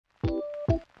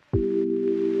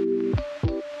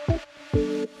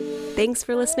Thanks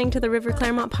for listening to the River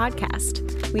Clermont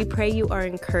podcast. We pray you are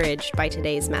encouraged by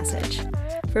today's message.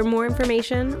 For more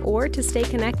information or to stay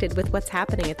connected with what's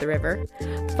happening at the River,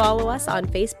 follow us on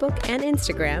Facebook and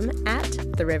Instagram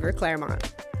at the River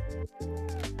Clermont.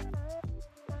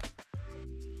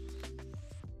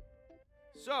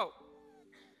 So,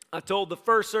 I told the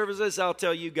first services, I'll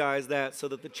tell you guys that so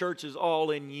that the church is all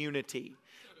in unity.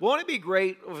 Won't it be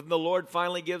great if the Lord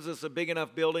finally gives us a big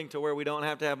enough building to where we don't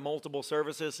have to have multiple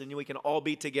services and we can all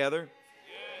be together?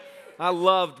 Yes. I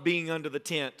loved being under the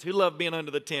tent. Who loved being under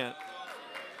the tent?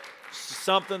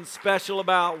 Something special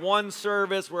about one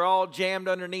service. We're all jammed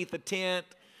underneath the tent.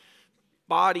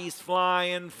 Bodies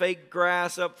flying, fake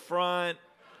grass up front.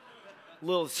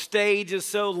 Little stage is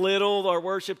so little. Our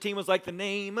worship team was like, the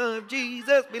name of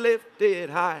Jesus be lifted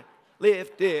high,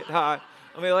 lifted high.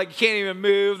 I mean, like, you can't even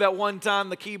move. That one time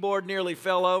the keyboard nearly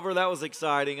fell over. That was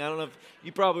exciting. I don't know if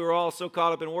you probably were all so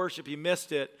caught up in worship you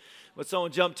missed it. But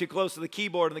someone jumped too close to the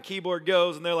keyboard, and the keyboard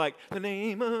goes, and they're like, the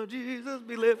name of Jesus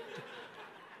be lifted.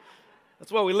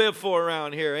 That's what we live for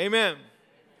around here. Amen.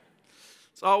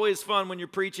 It's always fun when you're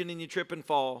preaching and you trip and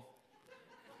fall.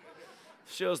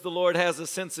 Shows the Lord has a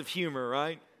sense of humor,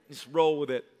 right? Just roll with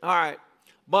it. All right.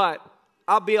 But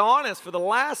I'll be honest, for the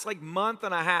last month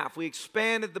and a half, we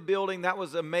expanded the building. That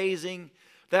was amazing.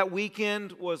 That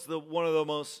weekend was one of the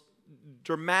most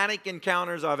dramatic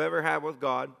encounters I've ever had with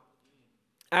God.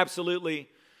 Absolutely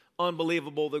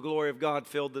unbelievable. The glory of God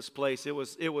filled this place. It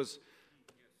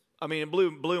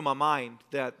blew my mind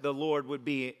that the Lord would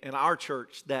be in our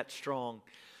church that strong.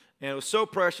 And it was so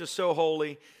precious, so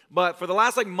holy. But for the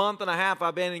last month and a half,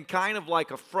 I've been in kind of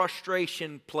like a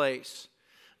frustration place.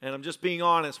 And I'm just being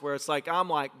honest, where it's like, I'm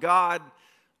like, God,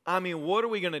 what are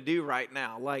we going to do right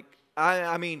now?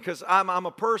 Because I'm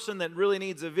a person that really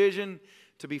needs a vision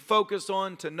to be focused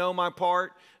on, to know my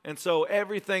part. And so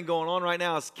everything going on right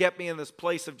now has kept me in this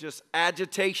place of just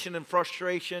agitation and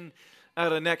frustration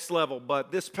at a next level.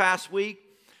 But this past week,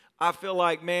 I feel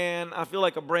like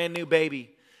a brand new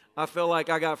baby. I feel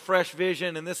like I got fresh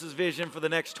vision, and this is vision for the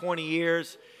next 20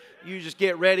 years. You just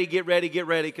get ready,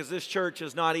 because this church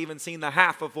has not even seen the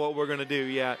half of what we're going to do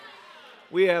yet.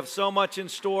 We have so much in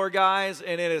store, guys,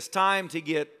 and it is time to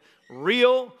get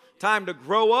real, time to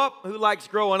grow up. Who likes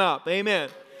growing up? Amen.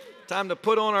 Time to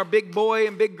put on our big boy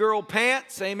and big girl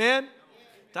pants. Amen.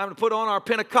 Time to put on our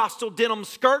Pentecostal denim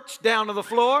skirts down to the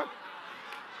floor.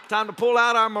 Time to pull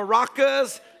out our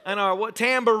maracas and our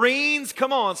tambourines.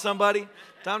 Come on, somebody.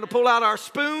 Time to pull out our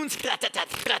spoons.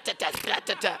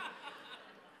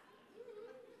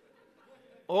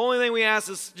 The only thing we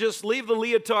ask is just leave the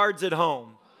leotards at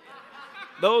home.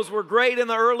 Those were great in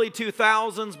the early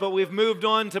 2000s, but we've moved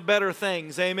on to better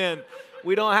things. Amen.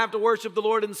 We don't have to worship the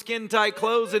Lord in skin-tight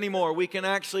clothes anymore. We can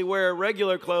actually wear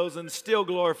regular clothes and still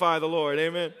glorify the Lord.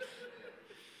 Amen.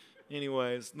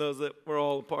 Anyways, those that were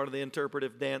all a part of the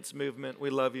interpretive dance movement, we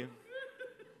love you.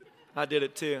 I did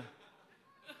it too.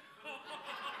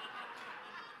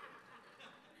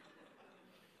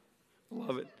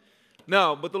 Love it.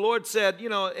 No, but the Lord said,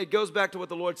 it goes back to what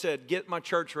the Lord said. Get my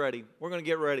church ready. We're going to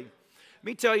get ready. Let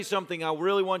me tell you something I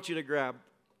really want you to grab.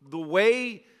 The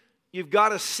way you've got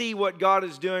to see what God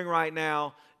is doing right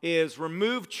now is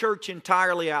remove church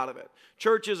entirely out of it.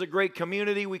 Church is a great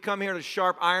community. We come here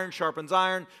to iron sharpens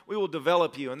iron. We will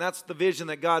develop you, and that's the vision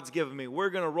that God's given me. We're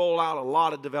going to roll out a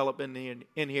lot of development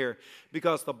in here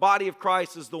because the body of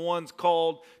Christ is the ones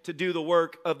called to do the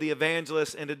work of the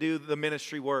evangelist and to do the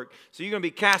ministry work. So you're going to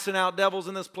be casting out devils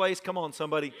in this place. Come on,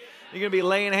 somebody. You're going to be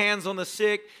laying hands on the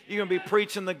sick. You're going to be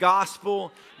preaching the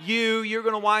gospel. You're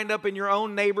going to wind up in your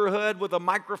own neighborhood with a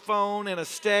microphone and a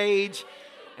stage.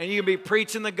 And you can be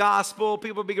preaching the gospel.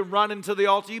 People be running to the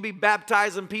altar. You be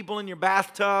baptizing people in your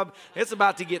bathtub. It's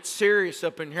about to get serious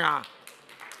up in here.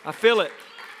 I feel it.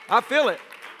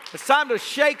 It's time to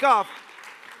shake off.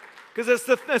 Because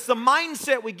it's the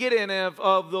mindset we get in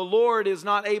of the Lord is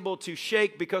not able to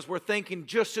shake because we're thinking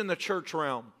just in the church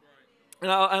realm. And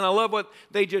I love what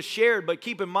they just shared. But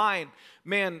keep in mind,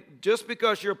 man, just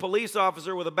because you're a police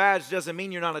officer with a badge doesn't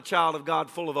mean you're not a child of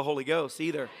God full of the Holy Ghost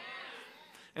either.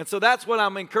 And so that's what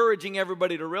I'm encouraging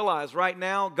everybody to realize. Right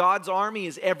now, God's army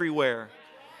is everywhere.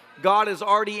 God has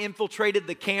already infiltrated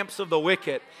the camps of the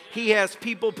wicked. He has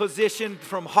people positioned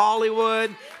from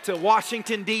Hollywood to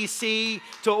Washington, D.C.,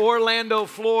 to Orlando,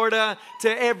 Florida,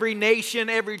 to every nation,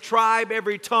 every tribe,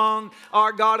 every tongue.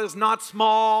 Our God is not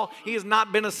small. He has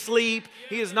not been asleep.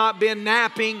 He has not been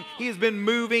napping. He has been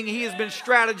moving. He has been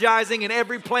strategizing. And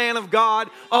every plan of God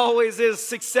always is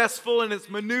successful in its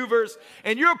maneuvers.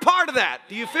 And you're a part of that.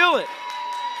 Do you feel it?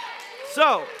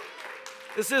 So,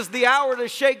 This is the hour to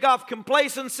shake off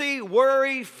complacency,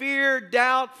 worry, fear,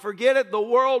 doubt. Forget it. The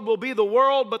world will be the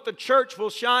world, but the church will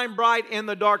shine bright in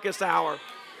the darkest hour.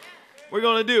 We're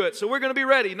going to do it. So we're going to be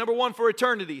ready. Number one, for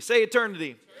eternity. Say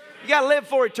eternity. You got to live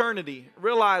for eternity.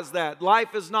 Realize that.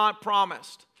 Life is not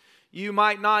promised. You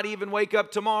might not even wake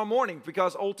up tomorrow morning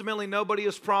because ultimately nobody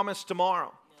is promised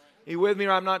tomorrow. Are you with me?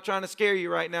 I'm not trying to scare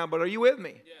you right now, but are you with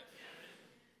me?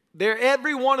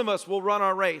 Every one of us will run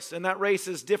our race, and that race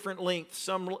is different lengths.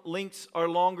 Some lengths are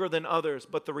longer than others,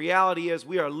 but the reality is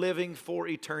we are living for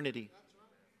eternity.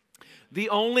 The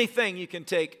only thing you can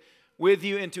take with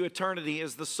you into eternity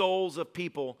is the souls of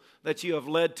people that you have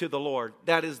led to the Lord.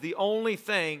 That is the only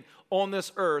thing on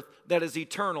this earth that is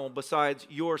eternal besides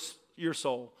your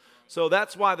soul. So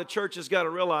that's why the church has got to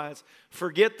realize,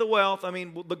 forget the wealth. I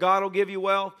mean, God will give you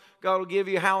wealth. God will give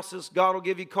you houses. God will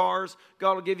give you cars.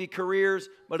 God will give you careers.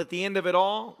 But at the end of it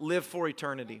all, live for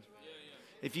eternity.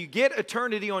 If you get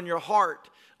eternity on your heart,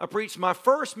 my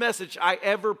first message I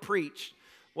ever preached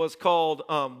was called,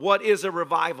 What is a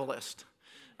Revivalist?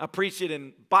 I preached it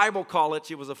in Bible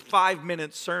college. It was a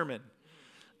 5-minute sermon.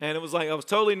 And it was like, I was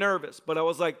totally nervous, but I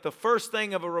was like, the first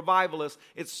thing of a revivalist,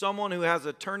 it's someone who has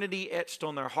eternity etched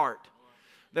on their heart.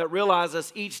 That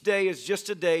realizes each day is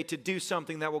just a day to do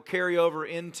something that will carry over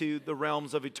into the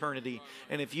realms of eternity.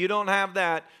 And if you don't have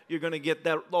that, you're going to get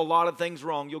a lot of things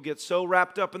wrong. You'll get so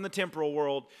wrapped up in the temporal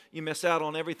world, you miss out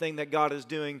on everything that God is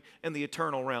doing in the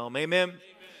eternal realm. Amen?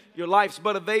 Your life's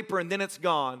but a vapor and then it's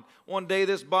gone. One day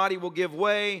this body will give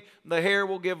way, the hair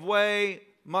will give way,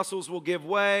 muscles will give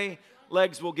way,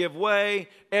 legs will give way,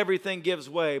 everything gives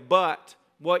way. But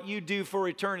what you do for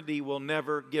eternity will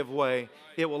never give way.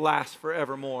 It will last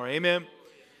forevermore. Amen?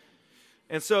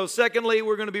 And so secondly,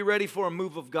 we're going to be ready for a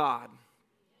move of God.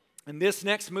 And this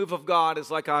next move of God is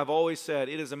like I've always said,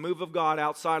 it is a move of God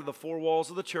outside of the four walls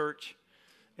of the church.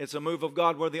 It's a move of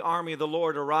God where the army of the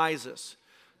Lord arises.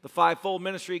 The fivefold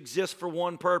ministry exists for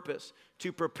one purpose,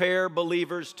 to prepare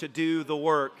believers to do the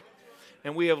work.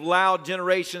 And we have allowed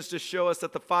generations to show us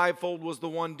that the fivefold was the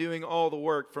one doing all the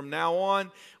work. From now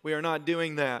on, we are not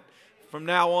doing that. From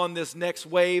now on, this next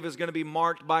wave is going to be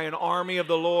marked by an army of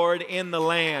the Lord in the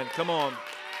land. Come on.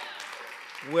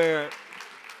 Where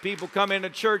people come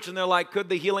into church and they're like, could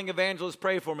the healing evangelist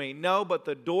pray for me? No, but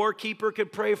the doorkeeper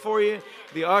could pray for you.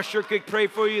 The usher could pray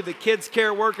for you. The kids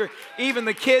care worker. Even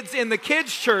the kids in the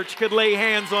kids' church could lay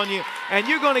hands on you. And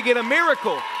you're going to get a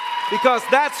miracle. Because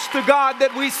that's the God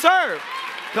that we serve.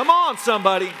 Come on,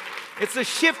 somebody. It's a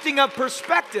shifting of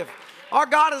perspective. Our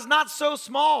God is not so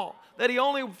small that He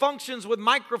only functions with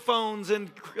microphones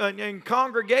and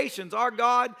congregations. Our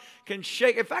God can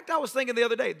shake. In fact, I was thinking the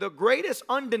other day, the greatest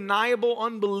undeniable,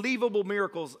 unbelievable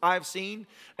miracles I've seen,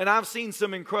 and I've seen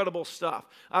some incredible stuff.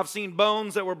 I've seen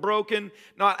bones that were broken,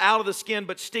 not out of the skin,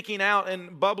 but sticking out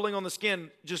and bubbling on the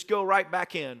skin, just go right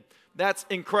back in. That's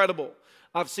incredible.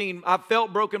 I've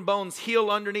felt broken bones heal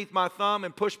underneath my thumb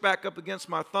and push back up against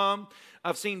my thumb.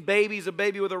 I've seen a baby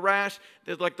with a rash,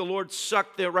 that like the Lord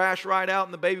sucked the rash right out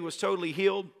and the baby was totally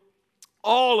healed.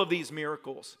 All of these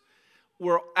miracles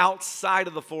were outside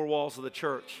of the four walls of the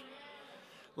church.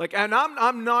 And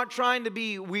I'm not trying to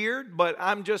be weird, but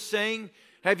I'm just saying,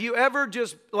 have you ever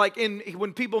just,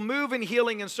 when people move in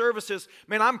healing and services,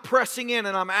 man, I'm pressing in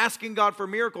and I'm asking God for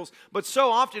miracles. But so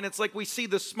often it's like we see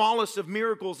the smallest of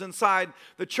miracles inside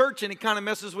the church and it kind of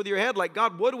messes with your head. Like,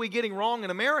 God, what are we getting wrong in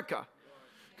America?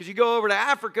 Because you go over to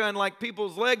Africa and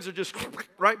people's legs are just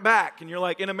right back. And you're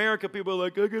like, in America, people are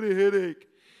like, I got a headache.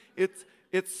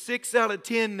 It's 6 out of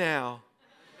 10 now.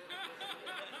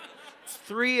 It's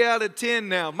 3 out of 10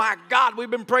 now. My God, we've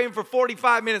been praying for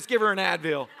 45 minutes. Give her an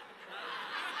Advil.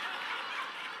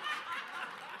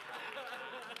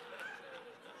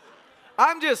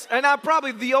 I'm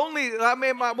probably the only,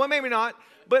 well, maybe not,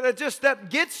 but that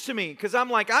gets to me because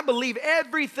I'm like, I believe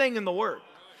everything in the Word.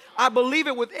 I believe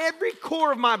it with every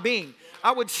core of my being.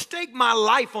 I would stake my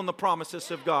life on the promises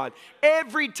of God.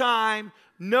 Every time,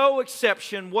 no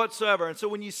exception whatsoever. And so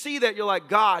when you see that, you're like,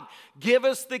 God, give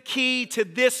us the key to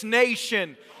this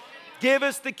nation. Give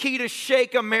us the key to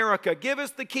shake America. Give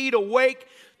us the key to wake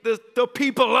the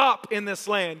people up in this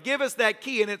land. Give us that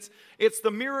key. And it's the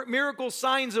miracle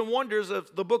signs and wonders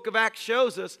of the book of Acts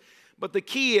shows us. But the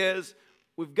key is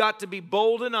we've got to be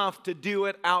bold enough to do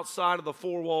it outside of the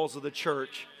four walls of the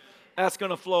church. That's going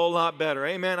to flow a lot better.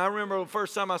 Amen. I remember the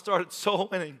first time I started soul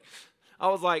winning. I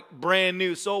was like brand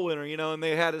new soul winner, and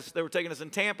they were taking us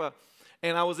in Tampa.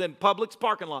 And I was in Publix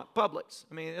parking lot. Publix.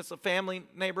 I mean, it's a family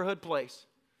neighborhood place.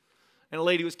 And a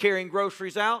lady was carrying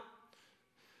groceries out.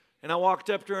 And I walked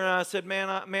up to her and I said,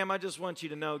 ma'am, I just want you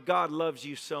to know God loves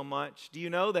you so much. Do you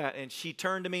know that? And she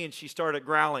turned to me and she started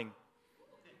growling.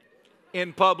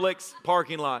 in Publix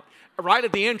parking lot. Right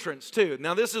at the entrance, too.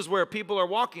 Now, this is where people are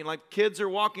walking, like kids are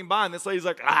walking by, and this lady's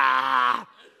like, ah.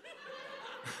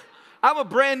 I'm a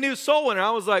brand new soul winner.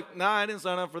 I was like, nah, I didn't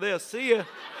sign up for this. See ya.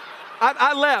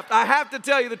 I left. I have to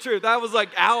tell you the truth. I was like,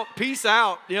 out, peace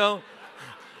out, you know.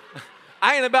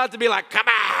 I ain't about to be like, come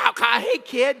out, hey,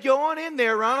 kid, go on in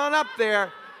there, run on up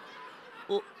there.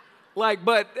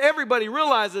 But everybody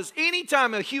realizes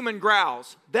anytime a human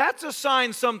growls, that's a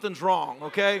sign something's wrong,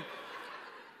 okay?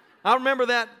 I remember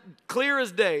that clear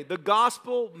as day. The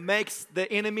gospel makes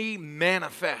the enemy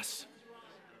manifest.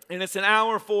 And it's an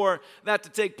hour for that to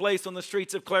take place on the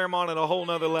streets of Clermont at a whole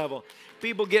nother level.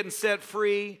 People getting set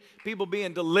free, people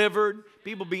being delivered,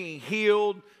 people being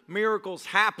healed, miracles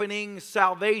happening,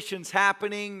 salvations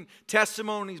happening,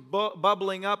 testimonies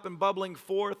bubbling up and bubbling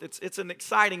forth. It's an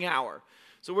exciting hour.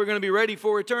 So we're going to be ready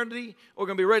for eternity. We're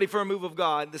going to be ready for a move of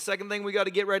God. The second thing we got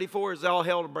to get ready for is all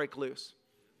hell to break loose.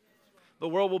 The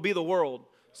world will be the world.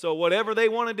 So whatever they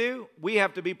want to do, we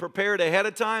have to be prepared ahead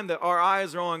of time that our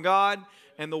eyes are on God.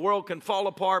 And the world can fall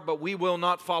apart, but we will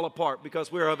not fall apart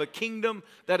because we are of a kingdom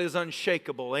that is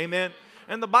unshakable. Amen.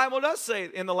 And the Bible does say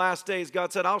in the last days,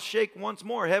 God said, I'll shake once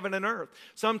more heaven and earth.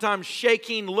 Sometimes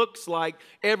shaking looks like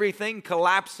everything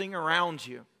collapsing around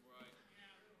you.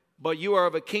 But you are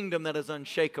of a kingdom that is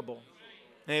unshakable.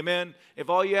 Amen. If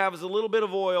all you have is a little bit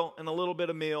of oil and a little bit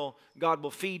of meal, God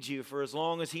will feed you for as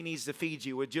long as He needs to feed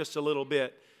you with just a little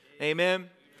bit.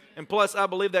 Amen. And plus, I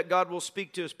believe that God will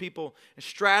speak to His people and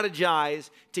strategize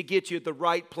to get you at the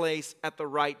right place at the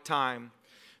right time.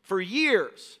 For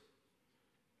years,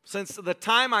 since the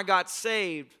time I got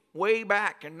saved, way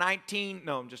back in in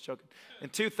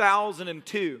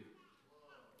 2002,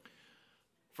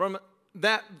 from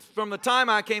the time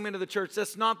I came into the church,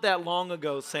 that's not that long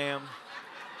ago, Sam.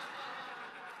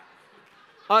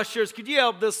 Ushers, could you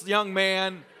help this young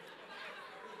man?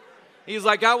 He's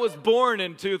like, I was born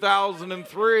in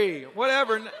 2003.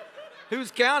 Whatever.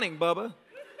 Who's counting, Bubba?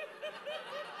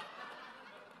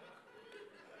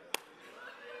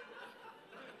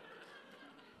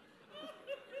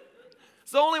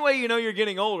 It's the only way you know you're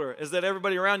getting older is that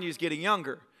everybody around you is getting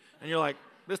younger. And you're like,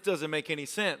 this doesn't make any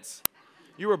sense.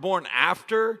 You were born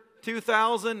after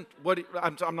 2000?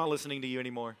 I'm not listening to you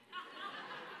anymore.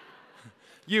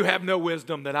 You have no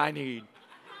wisdom that I need.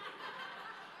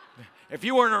 If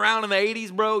you weren't around in the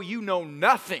 80s, bro, you know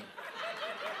nothing.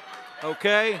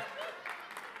 Okay?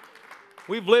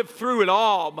 We've lived through it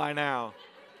all by now.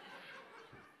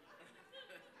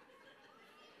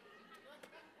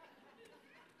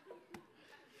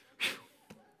 Whew.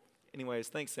 Anyways,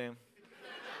 thanks, Sam.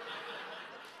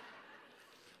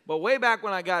 But way back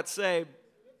when I got saved,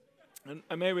 and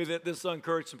maybe this will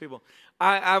encourage some people,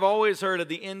 I've always heard of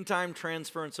the end-time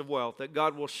transference of wealth, that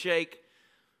God will shake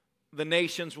the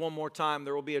nations one more time.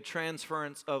 There will be a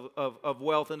transference of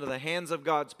wealth into the hands of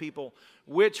God's people,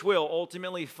 which will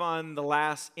ultimately fund the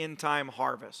last end-time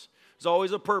harvest. There's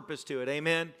always a purpose to it,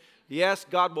 amen? Yes,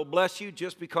 God will bless you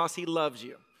just because He loves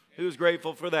you. Who's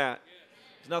grateful for that?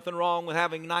 There's nothing wrong with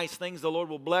having nice things. The Lord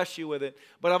will bless you with it.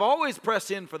 But I've always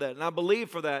pressed in for that, and I believe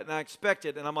for that, and I expect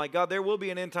it. And I'm like, God, there will be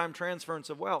an end-time transference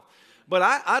of wealth. But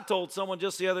I told someone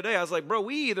just the other day, I was like, bro,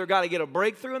 we either got to get a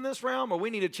breakthrough in this realm or we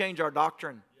need to change our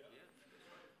doctrine.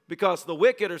 Because the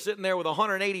wicked are sitting there with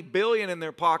 180 billion in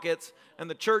their pockets, and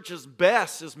the church's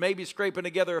best is maybe scraping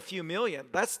together a few million.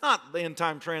 That's not the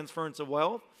end-time transference of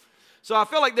wealth. So I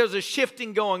feel like there's a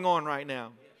shifting going on right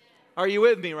now. Are you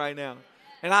with me right now?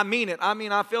 And I mean it.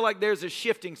 I feel like there's a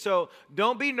shifting. So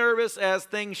don't be nervous as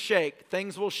things shake.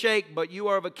 Things will shake, but you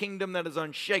are of a kingdom that is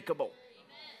unshakable.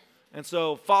 And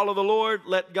so follow the Lord,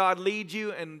 let God lead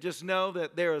you, and just know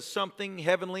that there is something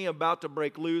heavenly about to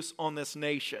break loose on this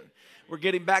nation. We're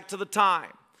getting back to the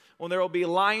time when there will be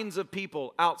lines of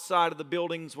people outside of the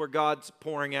buildings where God's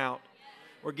pouring out.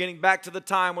 We're getting back to the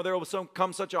time where there will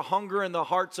come such a hunger in the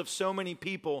hearts of so many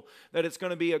people that it's going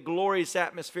to be a glorious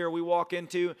atmosphere we walk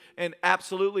into, and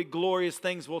absolutely glorious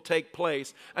things will take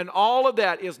place. And all of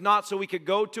that is not so we could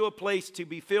go to a place to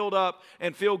be filled up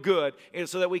and feel good.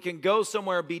 It's so that we can go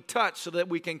somewhere, be touched, so that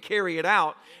we can carry it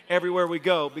out everywhere we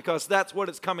go, because that's what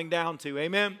it's coming down to.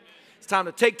 Amen? It's time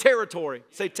to take territory.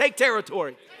 Say, take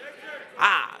territory.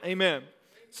 Amen.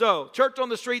 So, church on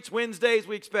the streets, Wednesdays,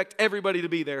 we expect everybody to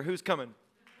be there. Who's coming?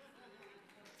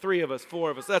 3 of us,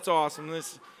 4 of us. That's awesome.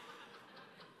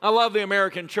 I love the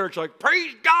American church. Like,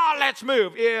 praise God, let's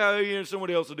move. Yeah,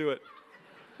 somebody else will do it.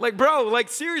 Like, bro,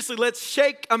 seriously, let's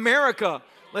shake America.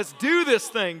 Let's do this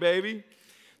thing, baby.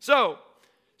 So,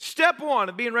 step 1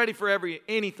 of being ready for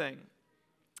anything.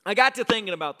 I got to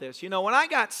thinking about this. When I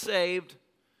got saved,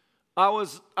 I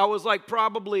was like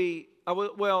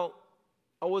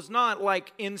I was not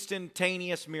like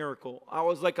instantaneous miracle. I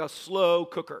was like a slow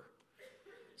cooker.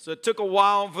 So it took a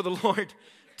while for the Lord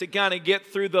to kind of get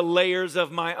through the layers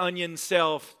of my onion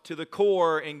self to the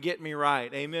core and get me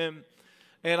right. Amen.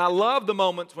 And I love the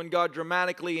moments when God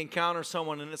dramatically encounters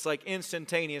someone and it's like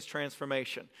instantaneous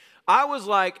transformation. I was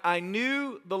like, I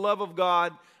knew the love of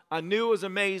God. I knew it was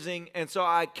amazing. And so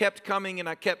I kept coming and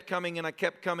I kept coming and I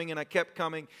kept coming and I kept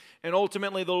coming. And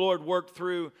ultimately the Lord worked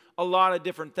through a lot of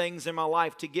different things in my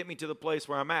life to get me to the place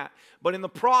where I'm at. But in the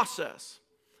process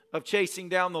of chasing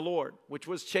down the Lord, which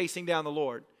was chasing down the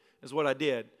Lord, is what I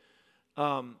did.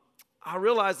 I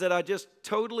realized that I just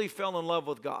totally fell in love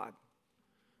with God.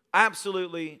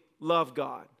 Absolutely love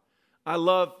God. I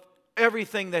love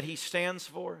everything that He stands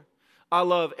for. I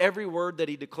love every word that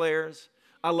He declares.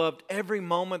 I loved every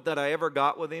moment that I ever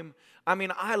got with Him. I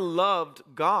mean, I loved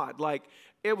God. Like,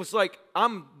 it was like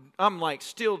I'm like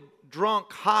still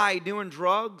drunk, high, doing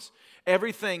drugs,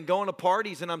 everything, going to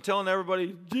parties, and I'm telling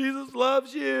everybody, Jesus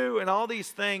loves you, and all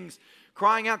these things,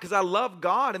 crying out because I love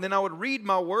God. And then I would read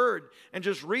my word and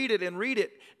just read it,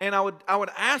 and I would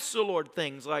ask the Lord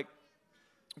things like,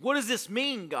 what does this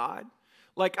mean, God?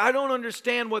 Like, I don't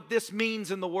understand what this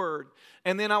means in the Word.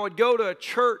 And then I would go to a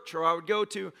church, or I would go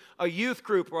to a youth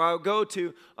group, or I would go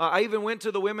to, I even went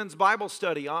to the women's Bible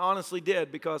study. I honestly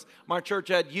did, because my church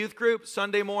had youth group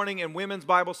Sunday morning and women's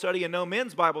Bible study and no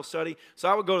men's Bible study. So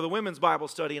I would go to the women's Bible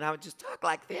study and I would just talk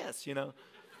like this, you know.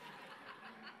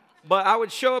 But I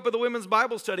would show up at the women's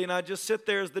Bible study and I'd just sit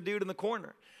there as the dude in the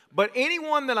corner. But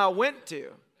anyone that I went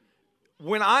to,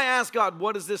 when I asked God,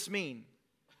 what does this mean?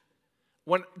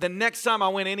 When the next time I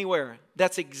went anywhere,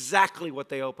 that's exactly what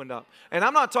they opened up. And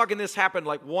I'm not talking this happened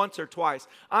like once or twice.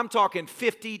 I'm talking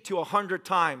 50 to 100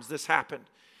 times this happened.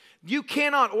 You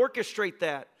cannot orchestrate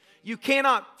that. You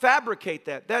cannot fabricate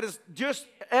that. That is just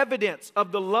evidence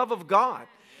of the love of God.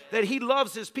 That He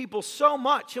loves His people so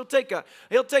much. He'll take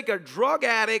a drug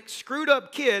addict, screwed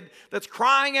up kid that's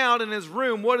crying out in his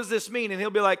room, what does this mean? And He'll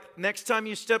be like, next time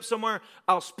you step somewhere,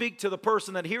 I'll speak to the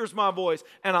person that hears my voice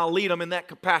and I'll lead them in that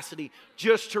capacity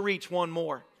just to reach one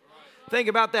more. Think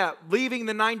about that. Leaving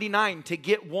the 99 to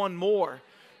get one more.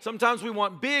 Sometimes we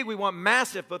want big, we want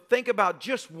massive, but think about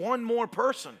just one more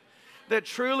person that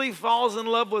truly falls in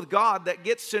love with God, that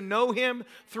gets to know Him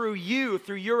through you,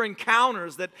 through your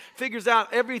encounters, that figures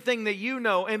out everything that you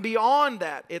know. And beyond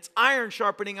that, it's iron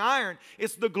sharpening iron.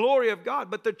 It's the glory of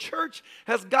God. But the church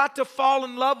has got to fall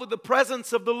in love with the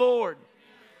presence of the Lord.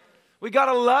 We got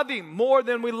to love Him more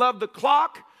than we love the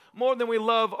clock, more than we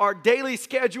love our daily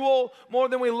schedule, more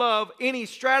than we love any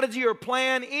strategy or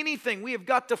plan, anything. We have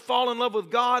got to fall in love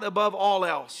with God above all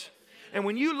else. And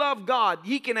when you love God,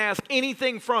 He can ask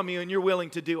anything from you and you're willing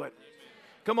to do it.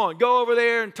 Come on, go over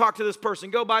there and talk to this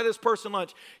person. Go buy this person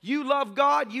lunch. You love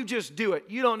God, you just do it.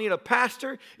 You don't need a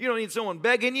pastor. You don't need someone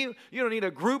begging you. You don't need a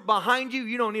group behind you.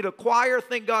 You don't need a choir.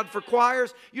 Thank God for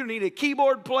choirs. You don't need a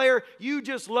keyboard player. You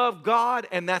just love God,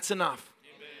 and that's enough.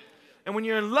 Amen. And when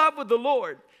you're in love with the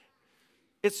Lord,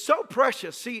 it's so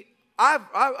precious. See,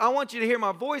 I want you to hear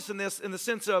my voice in this, in the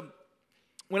sense of,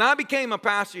 when I became a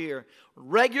pastor here,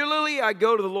 regularly I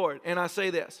go to the Lord and I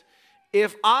say this: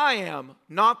 if I am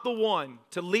not the one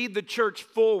to lead the church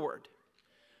forward,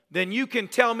 then you can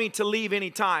tell me to leave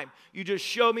anytime. You just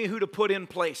show me who to put in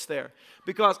place there.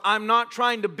 Because I'm not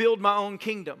trying to build my own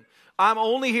kingdom. I'm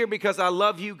only here because I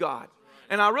love you, God.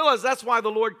 And I realize that's why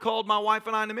the Lord called my wife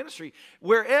and I into ministry.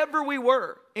 Wherever we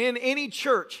were, in any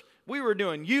church, we were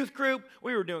doing youth group.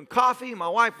 We were doing coffee. My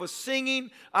wife was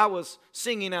singing. I was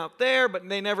singing out there, but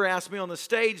they never asked me on the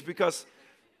stage because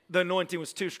the anointing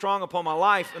was too strong upon my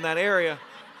life in that area.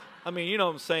 I mean, you know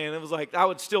what I'm saying. It was like I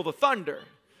would steal the thunder.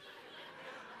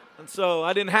 And so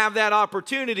I didn't have that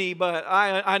opportunity, but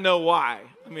I know why.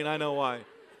 I know why.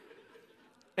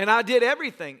 And I did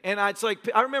everything. And I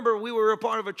remember we were a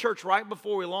part of a church right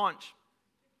before we launched.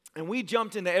 And we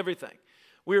jumped into everything.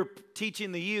 We were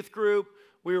teaching the youth group.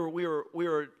 I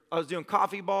was doing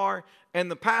coffee bar, and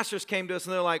the pastors came to us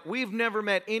and they're like, we've never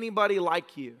met anybody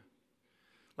like you.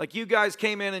 Like, you guys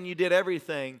came in and you did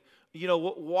everything. You know,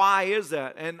 why is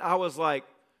that? And I was like,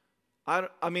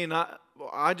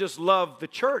 I just love the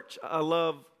church. I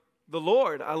love the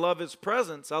Lord. I love His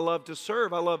presence. I love to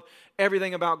serve. I love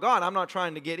everything about God. I'm not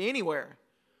trying to get anywhere.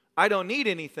 I don't need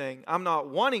anything. I'm not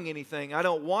wanting anything. I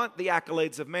don't want the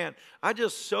accolades of man. I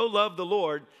just so love the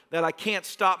Lord that I can't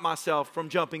stop myself from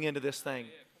jumping into this thing.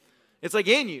 It's like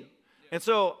in you. And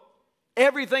so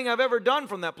everything I've ever done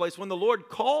from that place, when the Lord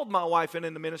called my wife into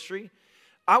ministry,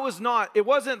 it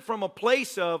wasn't from a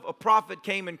place of a prophet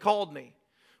came and called me.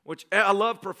 which I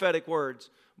love prophetic words.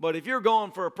 But if you're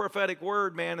going for a prophetic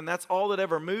word, man, and that's all that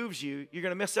ever moves you, you're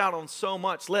going to miss out on so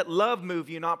much. Let love move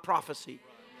you, not prophecy.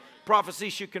 Prophecy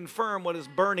should confirm what is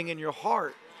burning in your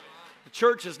heart. The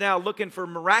church is now looking for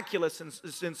miraculous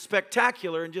and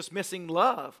spectacular and just missing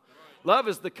love. Love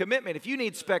is the commitment. If you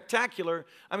need spectacular,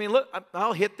 I mean, look,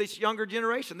 I'll hit this younger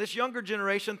generation. This younger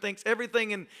generation thinks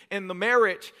everything in the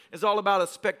marriage is all about a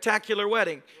spectacular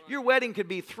wedding. Your wedding could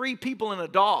be 3 people and a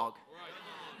dog.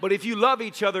 But if you love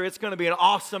each other, it's going to be an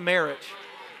awesome marriage.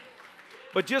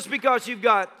 But just because you've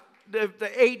got the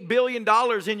 $8 billion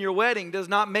in your wedding does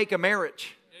not make a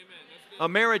marriage. A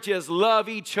marriage is love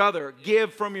each other,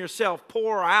 give from yourself,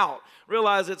 pour out.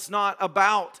 Realize it's not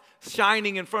about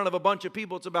shining in front of a bunch of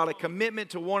people. It's about a commitment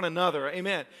to one another.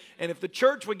 Amen. And if the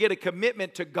church would get a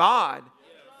commitment to God,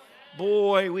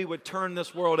 boy, we would turn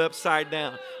this world upside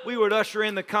down. We would usher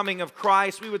in the coming of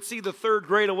Christ. We would see the third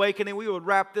great awakening. We would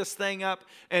wrap this thing up,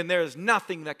 and there's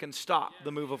nothing that can stop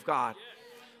the move of God.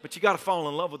 But you got to fall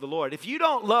in love with the Lord. If you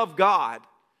don't love God,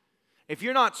 if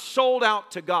you're not sold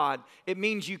out to God, it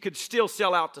means you could still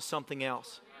sell out to something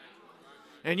else.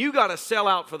 And you got to sell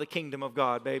out for the kingdom of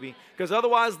God, baby. Because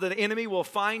otherwise the enemy will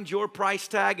find your price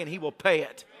tag and he will pay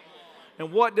it.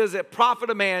 And what does it profit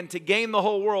a man to gain the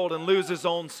whole world and lose his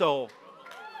own soul?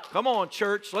 Come on,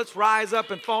 church. Let's rise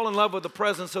up and fall in love with the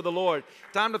presence of the Lord.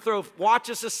 Time to throw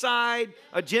watches aside,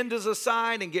 agendas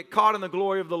aside, and get caught in the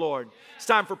glory of the Lord. It's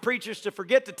time for preachers to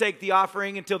forget to take the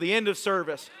offering until the end of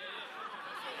service.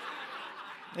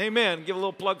 Amen. Give a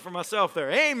little plug for myself there.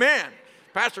 Amen.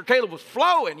 Pastor Caleb was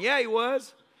flowing. Yeah, he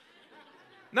was.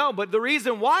 No, but the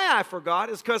reason why I forgot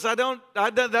is because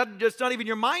that's just not even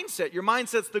your mindset. Your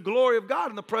mindset's the glory of God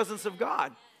and the presence of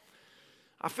God.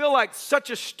 I feel like such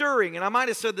a stirring, and I might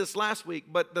have said this last week,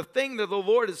 but the thing that the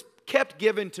Lord has kept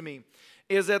giving to me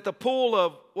is at the pool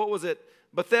of, what was it,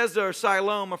 Bethesda or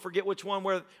Siloam, I forget which one,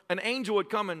 where an angel would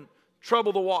come and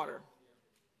trouble the water.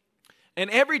 And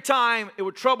every time it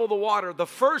would trouble the water, the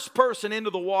first person into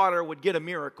the water would get a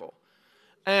miracle.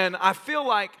 And I feel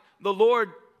like the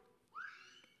Lord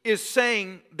is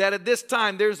saying that at this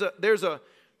time there's a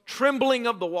trembling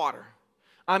of the water.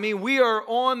 I mean, we are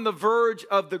on the verge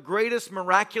of the greatest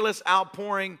miraculous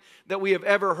outpouring that we have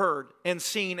ever heard and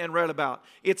seen and read about.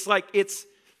 It's like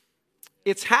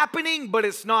it's happening, but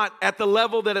it's not at the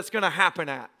level that it's going to happen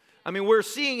at. I mean, we're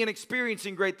seeing and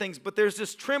experiencing great things, but there's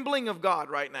this trembling of God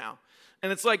right now.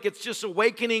 And it's like it's just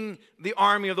awakening the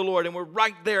army of the Lord, and we're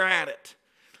right there at it.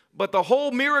 But the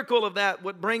whole miracle of that,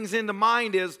 what brings into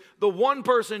mind is the one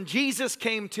person Jesus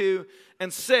came to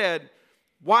and said,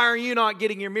 "Why are you not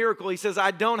getting your miracle?" He says,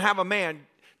 "I don't have a man."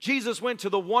 Jesus went to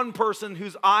the one person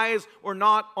whose eyes were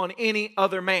not on any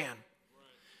other man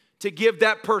to give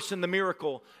that person the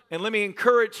miracle. And let me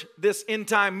encourage this end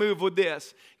time move with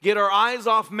this. Get our eyes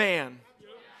off man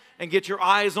and get your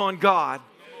eyes on God.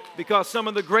 Because some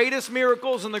of the greatest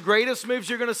miracles and the greatest moves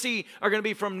you're going to see are going to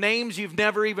be from names you've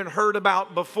never even heard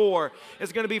about before.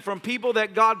 It's going to be from people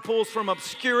that God pulls from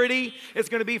obscurity. It's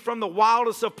going to be from the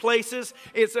wildest of places.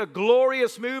 It's a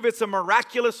glorious move. It's a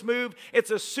miraculous move. It's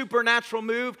a supernatural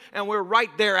move. And we're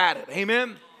right there at it.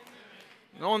 Amen?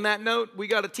 And on that note, we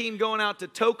got a team going out to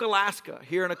Tok, Alaska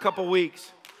here in a couple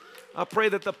weeks. I pray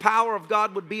that the power of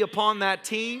God would be upon that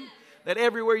team. That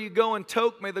everywhere you go in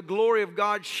Tok, may the glory of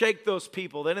God shake those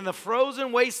people. That in the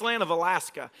frozen wasteland of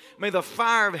Alaska, may the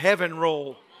fire of heaven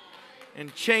roll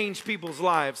and change people's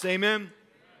lives. Amen?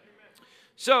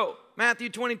 So, Matthew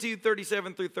 22,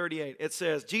 37 through 38, it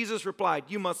says, Jesus replied,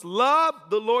 "You must love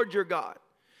the Lord your God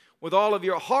with all of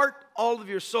your heart, all of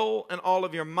your soul, and all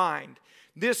of your mind.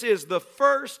 This is the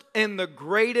first and the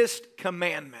greatest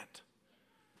commandment."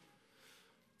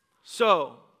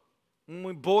 So, when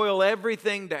we boil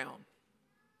everything down,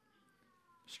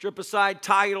 strip aside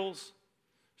titles,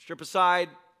 strip aside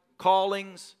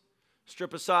callings,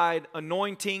 strip aside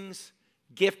anointings,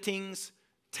 giftings,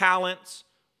 talents,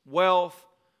 wealth,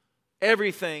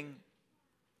 everything.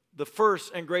 The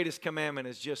first and greatest commandment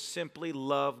is just simply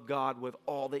love God with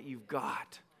all that you've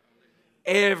got.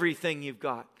 Everything you've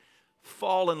got.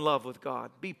 Fall in love with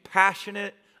God. Be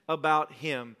passionate about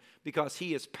Him because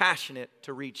He is passionate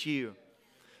to reach you.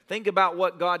 Think about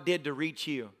what God did to reach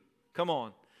you. Come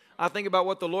on. I think about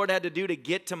what the Lord had to do to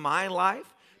get to my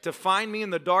life, to find me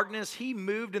in the darkness. He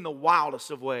moved in the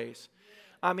wildest of ways.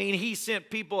 I mean, He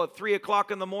sent people at 3 o'clock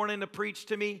in the morning to preach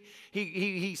to me.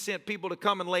 He sent people to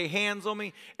come and lay hands on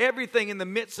me. Everything in the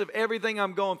midst of everything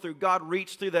I'm going through, God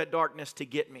reached through that darkness to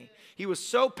get me. He was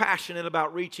so passionate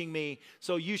about reaching me,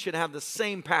 so you should have the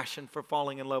same passion for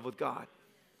falling in love with God.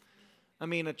 I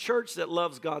mean, a church that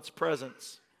loves God's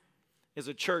presence is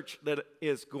a church that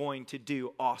is going to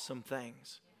do awesome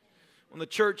things. when the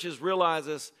church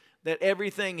realizes that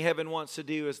everything heaven wants to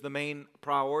do is the main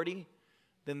priority,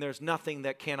 then there's nothing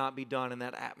that cannot be done in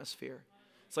that atmosphere.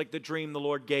 It's like the dream the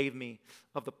Lord gave me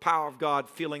of the power of God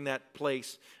filling that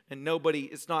place. And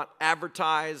it's not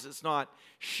advertised, it's not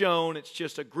shown. It's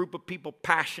just a group of people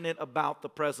passionate about the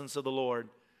presence of the Lord.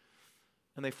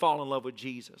 And they fall in love with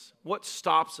Jesus. What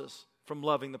stops us from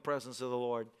loving the presence of the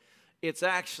Lord? It's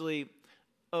actually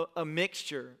a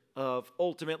mixture of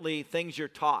ultimately things you're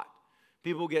taught.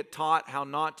 People get taught how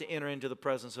not to enter into the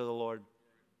presence of the Lord.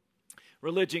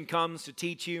 Religion comes to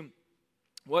teach you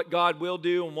what God will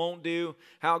do and won't do,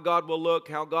 how God will look,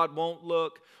 how God won't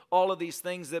look, all of these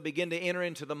things that begin to enter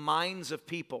into the minds of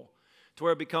people to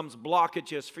where it becomes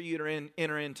blockages for you to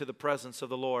enter into the presence of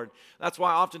the Lord. That's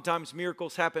why oftentimes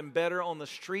miracles happen better on the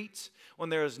streets when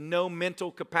there is no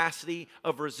mental capacity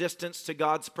of resistance to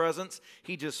God's presence.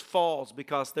 He just falls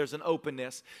because there's an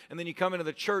openness. And then you come into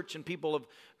the church and people have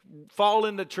fall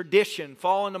into tradition,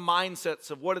 fall into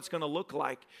mindsets of what it's going to look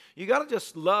like. You got to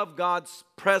just love God's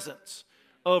presence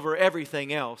over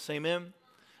everything else. Amen?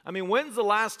 I mean, when's the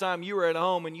last time you were at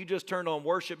home and you just turned on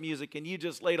worship music and you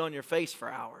just laid on your face for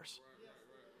hours?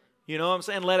 You know what I'm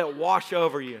saying? Let it wash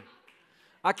over you.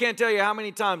 I can't tell you how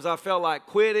many times I felt like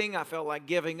quitting, I felt like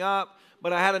giving up,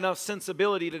 but I had enough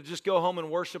sensibility to just go home and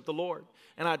worship the Lord.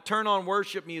 And I'd turn on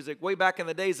worship music way back in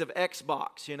the days of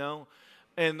Xbox, you know,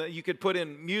 and you could put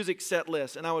in music set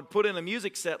lists. And I would put in a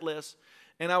music set list,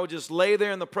 and I would just lay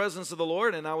there in the presence of the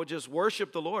Lord, and I would just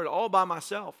worship the Lord all by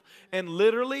myself. And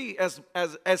literally, as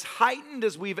heightened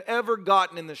as we've ever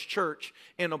gotten in this church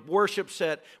in a worship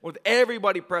set with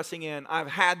everybody pressing in, I've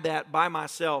had that by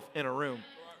myself in a room.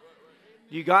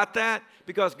 You got that?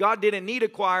 Because God didn't need a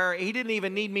choir. He didn't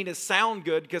even need me to sound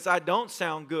good because I don't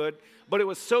sound good. But it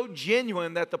was so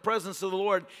genuine that the presence of the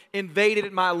Lord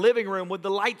invaded my living room with the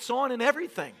lights on and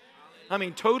everything. I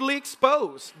mean, totally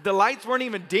exposed. The lights weren't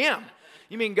even dim.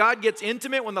 You mean God gets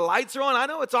intimate when the lights are on? I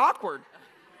know it's awkward.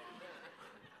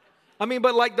 I mean,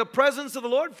 but like the presence of the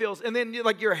Lord feels, and then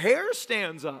like your hair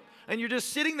stands up, and you're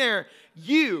just sitting there,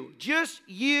 just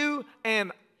you,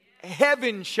 and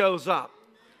heaven shows up.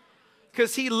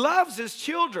 Because He loves His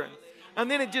children. And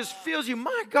then it just feels you,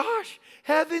 my gosh,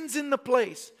 heaven's in the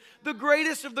place. The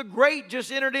greatest of the great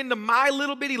just entered into my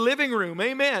little bitty living room.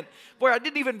 Amen. Boy, I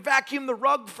didn't even vacuum the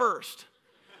rug first.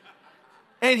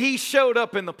 And He showed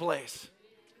up in the place.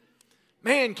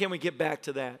 Man, can we get back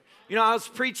to that? You know, I was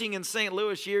preaching in St.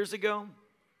 Louis years ago.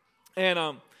 And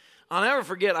I'll never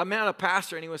forget, I met a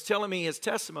pastor and he was telling me his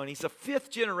testimony. He's a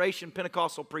 5th generation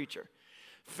Pentecostal preacher.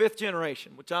 5th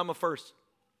generation, which I'm a first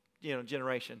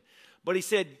generation. But he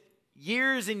said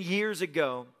years and years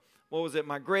ago, what was it?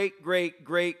 My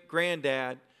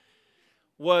great-great-great-granddad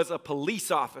was a police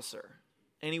officer.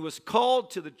 And he was called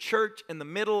to the church in the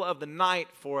middle of the night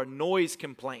for a noise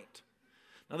complaint.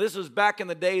 Now, this was back in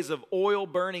the days of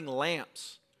oil-burning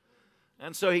lamps.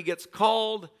 And so he gets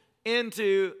called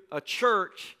into a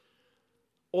church,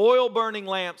 oil-burning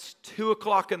lamps, 2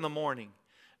 o'clock in the morning.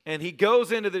 And he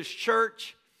goes into this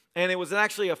church, and it was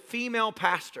actually a female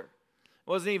pastor. It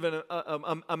wasn't even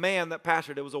a man that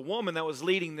pastored. It was a woman that was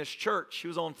leading this church. She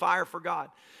was on fire for God.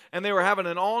 And they were having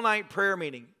an all-night prayer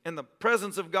meeting. And the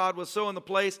presence of God was so in the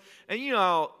place. And you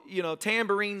know,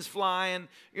 tambourines flying.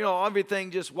 You know,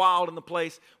 everything just wild in the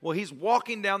place. Well, he's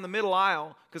walking down the middle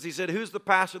aisle because he said, who's the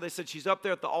pastor? They said, she's up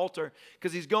there at the altar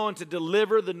because he's going to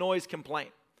deliver the noise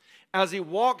complaint. As he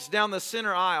walks down the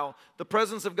center aisle, the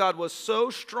presence of God was so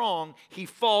strong, he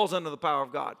falls under the power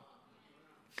of God.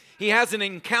 He has an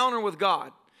encounter with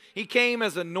God. He came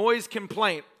as a noise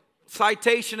complaint,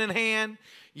 citation in hand,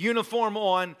 uniform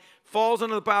on, falls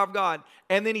under the power of God.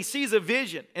 And then he sees a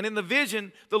vision. And in the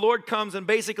vision, the Lord comes and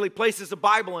basically places a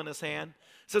Bible in his hand.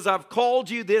 Says, I've called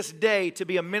you this day to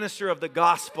be a minister of the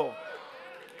gospel.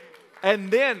 And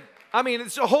then, I mean,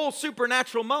 it's a whole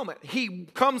supernatural moment. He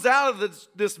comes out of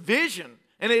this vision,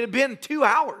 and it had been 2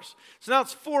 hours. So now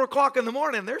it's 4 o'clock in the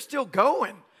morning. They're still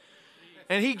going.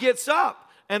 And he gets up.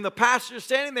 And the pastor's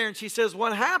standing there, and she says,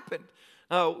 what happened?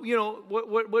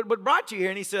 What brought you here?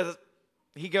 And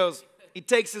he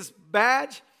takes his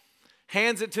badge,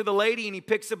 hands it to the lady, and he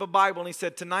picks up a Bible, and he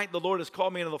said, tonight the Lord has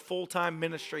called me into the full-time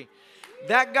ministry.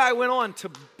 That guy went on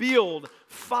to build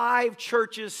 5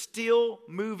 churches still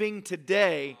moving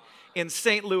today in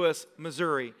St. Louis,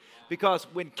 Missouri. Because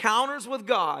encounters with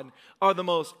God are the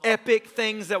most epic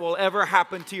things that will ever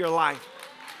happen to your life.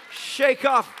 Shake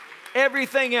off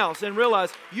everything else and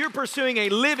realize you're pursuing a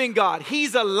living God.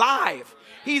 He's alive.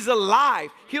 He's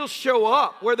alive. He'll show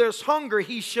up. Where there's hunger,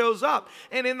 He shows up.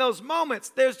 And in those moments,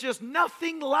 there's just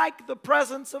nothing like the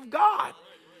presence of God.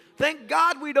 Thank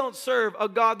God we don't serve a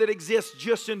God that exists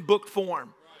just in book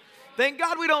form. Thank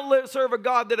God we don't serve a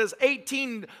God that is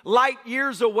 18 light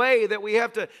years away, that we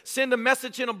have to send a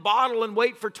message in a bottle and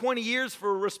wait for 20 years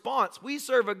for a response. We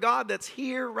serve a God that's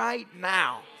here right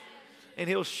now. And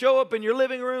He'll show up in your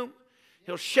living room.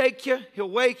 He'll shake you.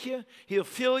 He'll wake you. He'll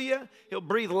fill you. He'll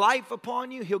breathe life upon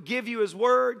you. He'll give you His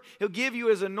word. He'll give you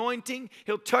His anointing.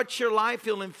 He'll touch your life.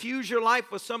 He'll infuse your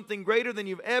life with something greater than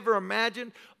you've ever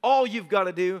imagined. All you've got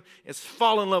to do is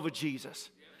fall in love with Jesus.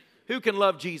 Who can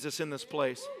love Jesus in this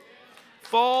place?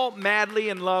 Fall madly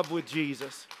in love with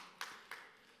Jesus.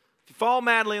 If you fall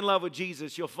madly in love with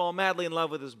Jesus, you'll fall madly in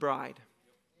love with His bride.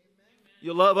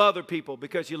 You'll love other people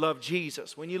because you love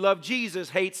Jesus. When you love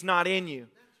Jesus, hate's not in you.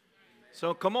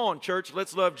 So come on, church,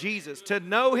 let's love Jesus. To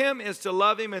know Him is to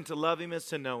love Him, and to love Him is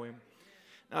to know Him.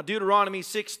 Now, Deuteronomy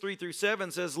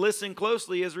 6:3-7 says, listen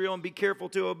closely, Israel, and be careful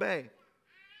to obey.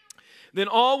 Then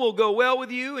all will go well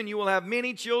with you, and you will have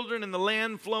many children in the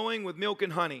land flowing with milk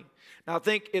and honey. Now, I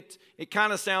think it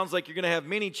kind of sounds like you're going to have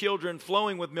many children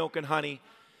flowing with milk and honey,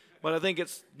 but I think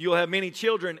you'll have many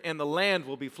children, and the land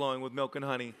will be flowing with milk and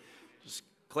honey. Just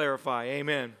clarify,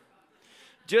 amen.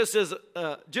 Just as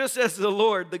the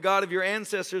Lord, the God of your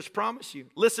ancestors, promised you.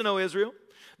 Listen, O Israel,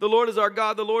 the Lord is our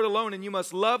God, the Lord alone, and you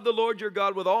must love the Lord your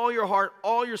God with all your heart,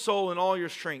 all your soul, and all your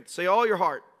strength. Say all your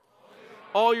heart,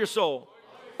 all your soul,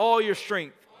 all your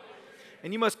strength.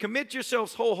 And you must commit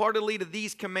yourselves wholeheartedly to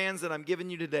these commands that I'm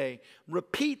giving you today.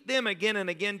 Repeat them again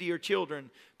and again to your children.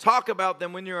 Talk about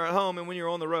them when you're at home and when you're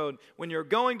on the road, when you're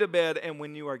going to bed and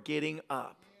when you are getting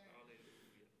up.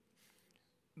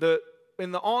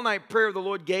 In the all-night prayer, the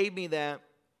Lord gave me that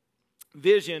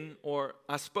vision, or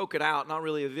I spoke it out, not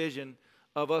really a vision,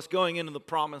 of us going into the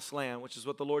promised land, which is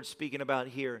what the Lord's speaking about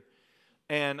here.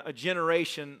 And a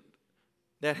generation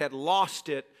that had lost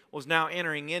it was now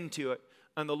entering into it.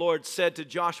 And the Lord said to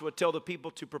Joshua, tell the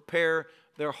people to prepare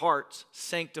their hearts,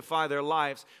 sanctify their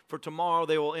lives, for tomorrow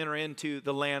they will enter into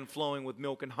the land flowing with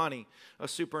milk and honey, a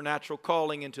supernatural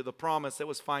calling into the promise that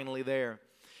was finally there.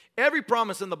 Every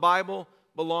promise in the Bible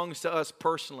belongs to us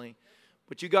personally,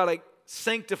 but you got to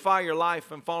sanctify your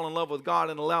life and fall in love with God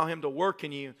and allow Him to work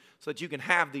in you so that you can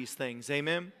have these things.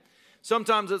 Amen.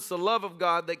 Sometimes it's the love of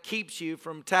God that keeps you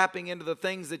from tapping into the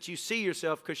things that you see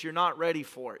yourself because you're not ready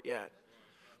for it yet.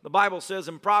 The Bible says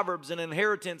in Proverbs, an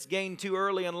inheritance gained too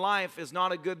early in life is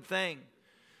not a good thing.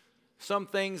 Some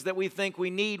things that we think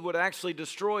we need would actually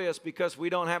destroy us because we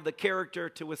don't have the character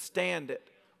to withstand it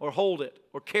or hold it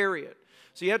or carry it.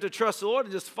 So you have to trust the Lord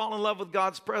and just fall in love with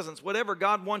God's presence. Whatever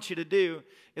God wants you to do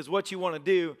is what you want to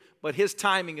do, but His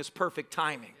timing is perfect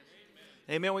timing.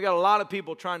 Amen. We got a lot of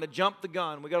people trying to jump the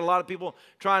gun. We got a lot of people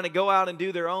trying to go out and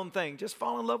do their own thing. Just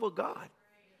fall in love with God.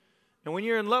 And when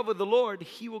you're in love with the Lord,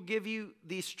 He will give you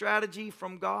the strategy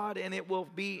from God, and it will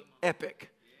be epic.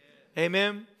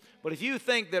 Amen. But if you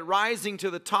think that rising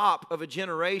to the top of a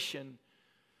generation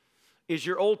is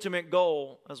your ultimate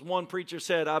goal, as one preacher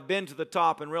said, I've been to the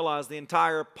top and realized the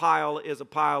entire pile is a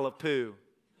pile of poo.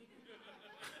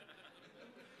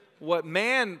 What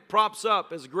man props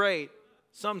up is great.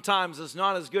 Sometimes it's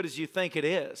not as good as you think it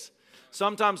is.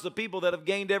 Sometimes the people that have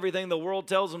gained everything the world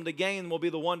tells them to gain will be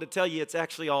the one to tell you it's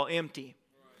actually all empty.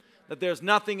 That there's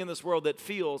nothing in this world that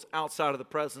feels outside of the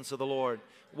presence of the Lord.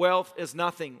 Wealth is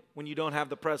nothing when you don't have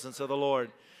the presence of the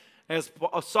Lord. As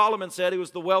Solomon said, he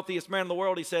was the wealthiest man in the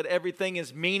world. He said everything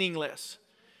is meaningless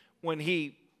when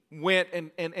he went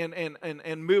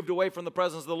and moved away from the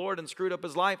presence of the Lord and screwed up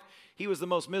his life. He was the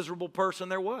most miserable person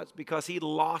there was because he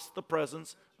lost the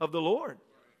presence of the Lord.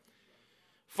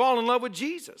 Fall in love with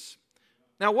Jesus.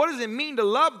 Now, what does it mean to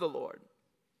love the Lord?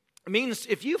 It means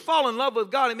if you fall in love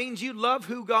with God, it means you love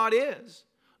who God is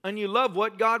and you love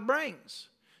what God brings.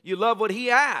 You love what He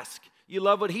asks. You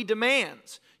love what He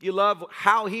demands. You love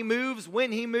how He moves,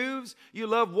 when He moves. You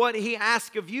love what He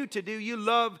asks of you to do. You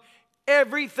love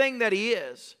everything that He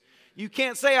is. You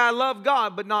can't say, I love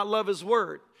God, but not love His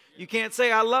word. You can't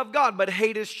say, I love God, but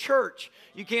hate His church.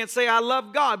 You can't say, I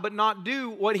love God, but not do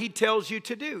what He tells you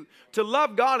to do. To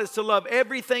love God is to love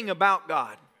everything about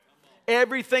God.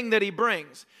 Everything that He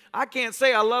brings. I can't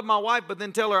say, I love my wife, but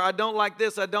then tell her, I don't like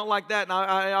this, I don't like that, and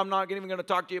I'm not even going to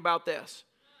talk to you about this.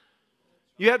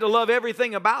 You have to love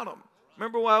everything about Him.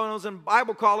 Remember when I was in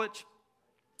Bible college?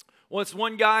 Once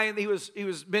one guy, and he was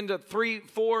been to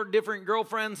 3-4 different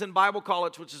girlfriends in Bible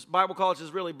college, Bible college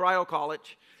is really bridal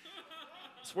college.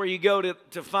 It's where you go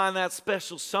to find that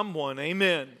special someone.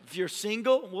 Amen. If you're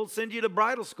single, we'll send you to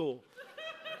bridal school.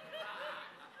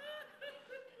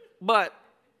 But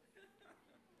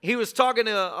he was talking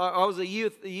to, I was a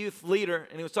youth leader,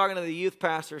 and he was talking to the youth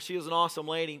pastor. She was an awesome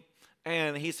lady.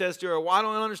 And he says to her, well, I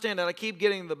don't understand that. I keep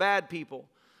getting the bad people.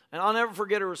 And I'll never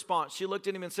forget her response. She looked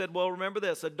at him and said, well, remember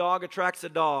this, a dog attracts a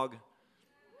dog.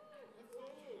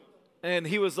 And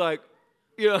he was like,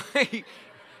 he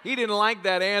didn't like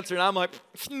that answer. And I'm like,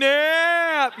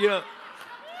 snap,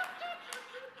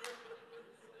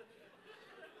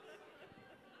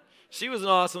 She was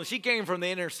awesome. She came from the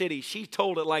inner city. She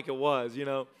told it like it was,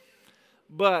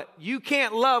 But you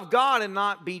can't love God and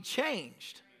not be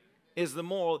changed, is the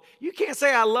moral. You can't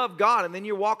say I love God and then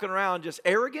you're walking around just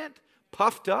arrogant,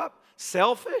 puffed up,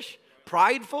 selfish,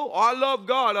 prideful. Oh, I love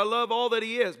God. I love all that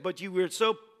He is. But you were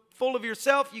so full of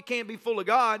yourself, you can't be full of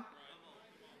God.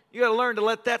 You got to learn to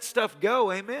let that stuff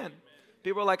go. Amen.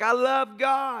 People are like, I love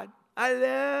God. I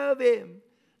love Him.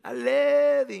 I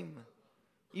love Him.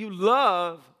 You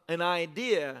love an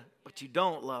idea, but you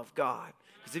don't love God.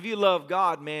 Because if you love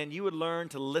God, man, you would learn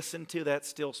to listen to that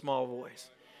still small voice.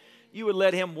 You would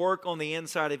let Him work on the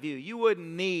inside of you. You wouldn't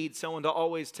need someone to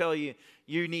always tell you,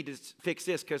 you need to fix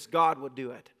this, because God would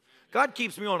do it. God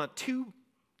keeps me on a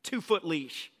two-foot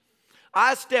leash.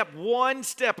 I step one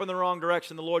step in the wrong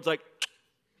direction. The Lord's like,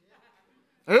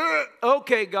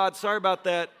 okay, God, sorry about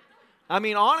that. I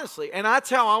mean, honestly, and that's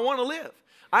how I want to live.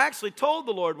 I actually told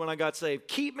the Lord when I got saved,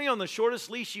 keep me on the shortest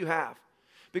leash you have,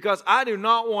 because I do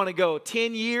not want to go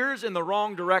 10 years in the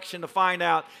wrong direction to find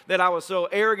out that I was so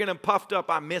arrogant and puffed up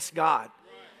I missed God.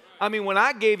 I mean, when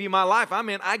I gave you my life, I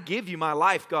meant I give you my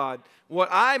life, God.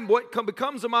 What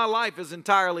becomes of my life is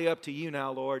entirely up to you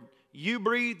now, Lord. You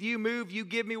breathe, you move, you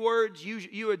give me words,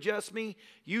 you adjust me,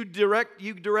 you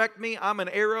direct me. I'm an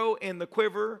arrow in the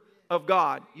quiver of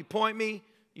God. You point me,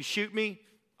 you shoot me,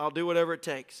 I'll do whatever it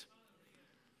takes.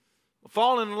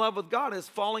 Falling in love with God is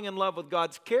falling in love with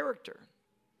God's character.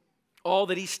 All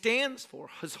that He stands for,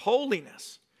 His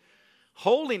holiness.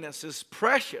 Holiness is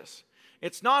precious.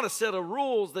 It's not a set of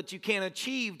rules that you can't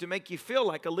achieve to make you feel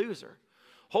like a loser.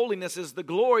 Holiness is the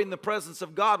glory and the presence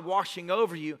of God washing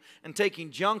over you and taking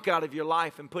junk out of your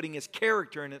life and putting His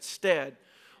character in its stead.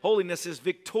 Holiness is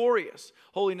victorious.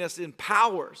 Holiness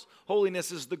empowers.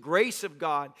 Holiness is the grace of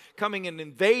God coming and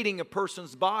invading a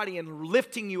person's body and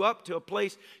lifting you up to a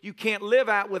place you can't live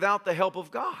at without the help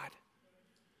of God.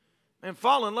 And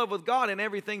fall in love with God in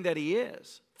everything that He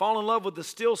is. Fall in love with the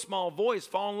still small voice.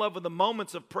 Fall in love with the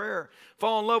moments of prayer.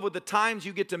 Fall in love with the times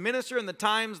you get to minister and the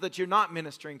times that you're not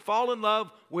ministering. Fall in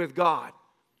love with God.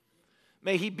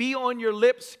 May He be on your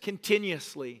lips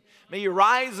continuously. May you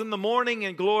rise in the morning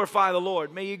and glorify the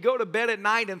Lord. May you go to bed at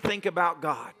night and think about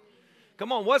God.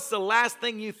 Come on, what's the last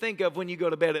thing you think of when you go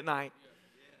to bed at night?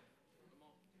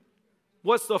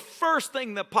 What's the first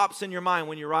thing that pops in your mind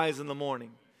when you rise in the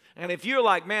morning? And if you're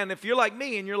like, man, if you're like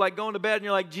me and you're like going to bed and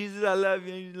you're like, Jesus, I love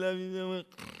you so much.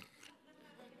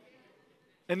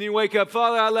 And then you wake up,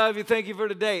 Father, I love you, thank you for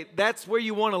today. That's where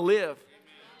you want to live.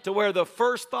 To where the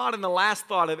first thought and the last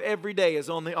thought of every day is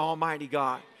on the Almighty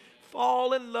God.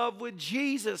 Fall in love with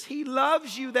Jesus. He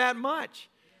loves you that much.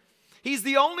 He's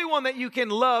the only one that you can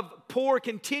love, pour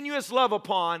continuous love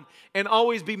upon, and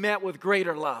always be met with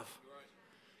greater love.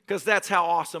 Because that's how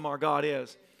awesome our God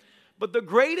is. But the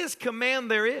greatest command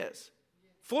there is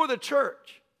for the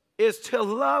church is to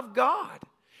love God.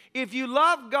 If you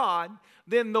love God,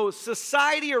 then the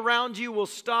society around you will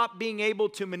stop being able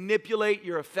to manipulate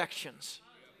your affections.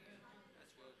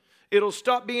 It'll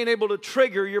stop being able to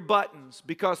trigger your buttons,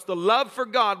 because the love for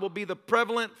God will be the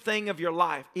prevalent thing of your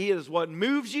life. He is what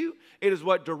moves you. It is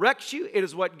what directs you. It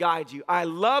is what guides you. I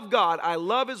love God. I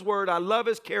love His Word. I love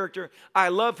His character. I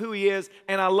love who He is.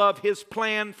 And I love His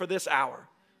plan for this hour.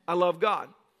 I love God.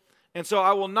 And so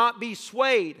I will not be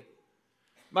swayed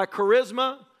by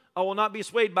charisma. I will not be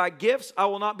swayed by gifts. I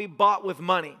will not be bought with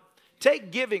money.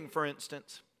 Take giving, for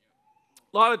instance.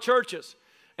 A lot of churches,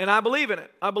 and I believe in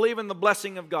it. I believe in the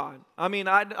blessing of God. I mean,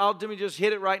 let me just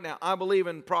hit it right now. I believe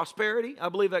in prosperity. I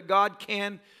believe that God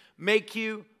can make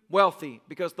you wealthy,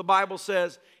 because the Bible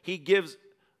says He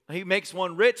makes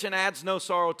one rich and adds no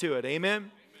sorrow to it.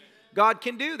 Amen? God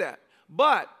can do that.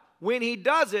 But when He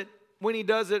does it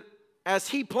as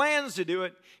He plans to do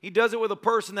it, He does it with a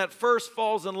person that first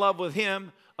falls in love with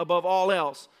Him above all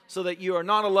else, so that you are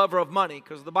not a lover of money.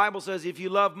 Because the Bible says if you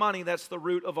love money, that's the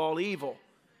root of all evil.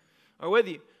 Are with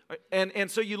you? And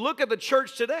so you look at the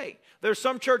church today. There's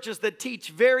some churches that teach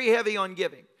very heavy on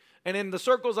giving. And in the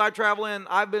circles I travel in,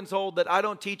 I've been told that I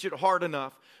don't teach it hard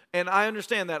enough. And I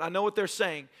understand that. I know what they're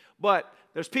saying. But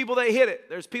there's people that hit it.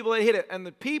 There's people that hit it. And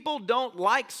the people don't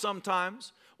like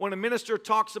sometimes when a minister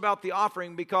talks about the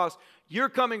offering, because you're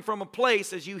coming from a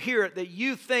place, as you hear it, that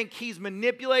you think he's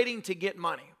manipulating to get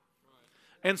money.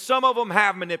 And some of them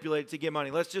have manipulated to get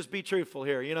money. Let's just be truthful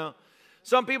here, you know.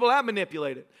 Some people have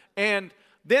manipulated. And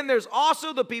Then there's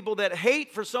also the people that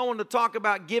hate for someone to talk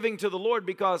about giving to the Lord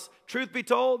because, truth be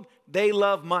told, they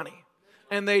love money.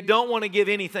 And they don't want to give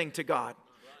anything to God.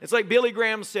 It's like Billy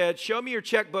Graham said, show me your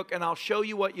checkbook and I'll show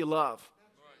you what you love.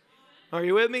 Are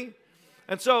you with me?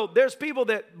 And so there's people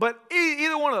that, but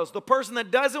either one of those, the person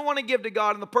that doesn't want to give to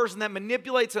God and the person that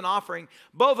manipulates an offering,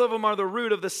 both of them are the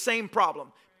root of the same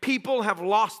problem. People have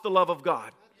lost the love of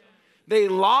God. They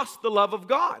lost the love of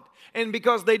God. And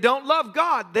because they don't love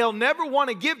God, they'll never want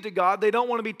to give to God. They don't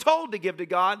want to be told to give to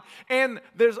God. And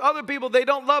there's other people, they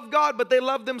don't love God, but they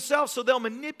love themselves. So they'll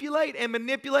manipulate and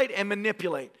manipulate and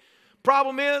manipulate.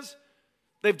 Problem is,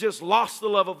 they've just lost the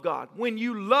love of God. When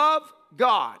you love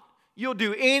God, you'll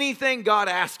do anything God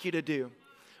asks you to do.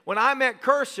 When I met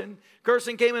Kirsten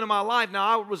came into my life. Now,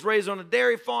 I was raised on a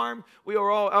dairy farm.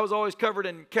 I was always covered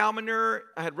in cow manure.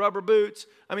 I had rubber boots.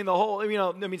 I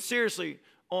mean, seriously.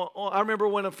 I remember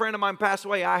when a friend of mine passed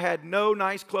away, I had no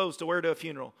nice clothes to wear to a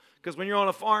funeral. Because when you're on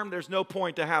a farm, there's no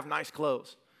point to have nice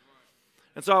clothes.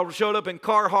 And so I showed up in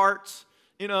Carhartts,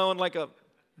 and like a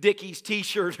Dickies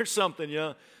t-shirt or something,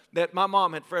 that my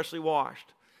mom had freshly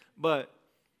washed. But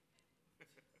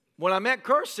when I met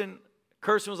Kirsten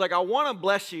was like, I want to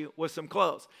bless you with some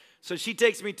clothes. So she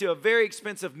takes me to a very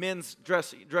expensive men's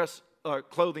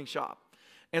clothing shop.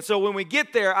 And so when we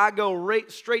get there, I go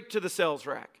straight to the sales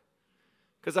rack.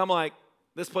 Because I'm like,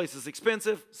 this place is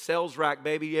expensive. Sales rack,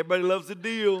 baby. Everybody loves a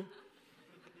deal.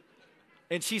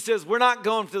 And she says, we're not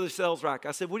going to the sales rack.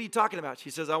 I said, what are you talking about? She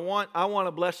says, I want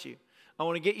to bless you. I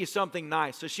want to get you something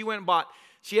nice. So she went and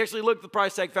she actually looked at the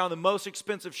price tag, found the most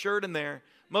expensive shirt in there,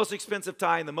 most expensive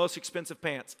tie, and the most expensive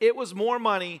pants. It was more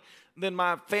money than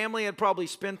my family had probably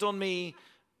spent on me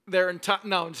their entire...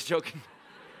 No, I'm just joking.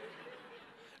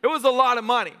 It was a lot of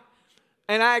money.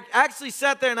 And I actually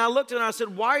sat there and I looked at her and I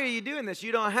said, why are you doing this?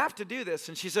 You don't have to do this.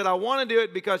 And she said, I want to do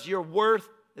it because you're worth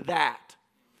that.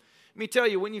 Let me tell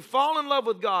you, when you fall in love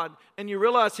with God and you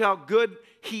realize how good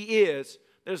He is,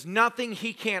 there's nothing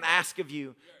He can't ask of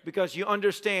you because you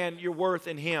understand your worth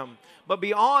in Him. But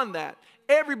beyond that,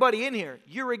 everybody in here,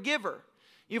 you're a giver.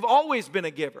 You've always been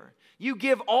a giver. You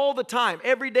give all the time.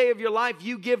 Every day of your life,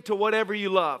 you give to whatever you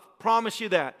love. Promise you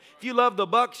that. If you love the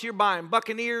Bucks, you're buying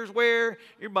Buccaneers wear.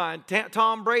 You're buying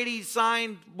Tom Brady's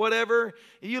signed whatever.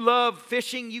 If you love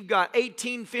fishing, you've got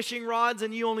 18 fishing rods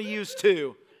and you only use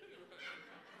 2.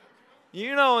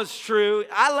 You know it's true.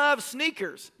 I love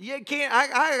sneakers. You can't.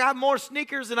 I got more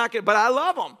sneakers than I could, but I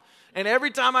love them. And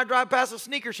every time I drive past a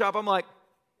sneaker shop, I'm like,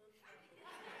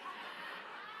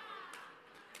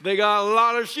 they got a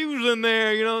lot of shoes in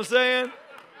there, you know what I'm saying?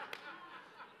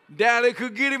 Daddy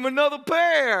could get him another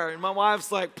pair. And my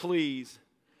wife's like, please,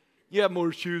 you have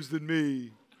more shoes than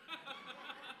me.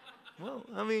 Well,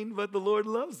 but the Lord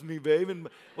loves me, babe. And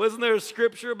wasn't there a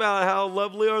scripture about how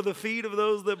lovely are the feet of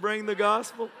those that bring the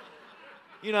gospel?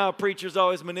 You know how preachers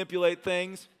always manipulate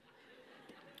things.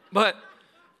 But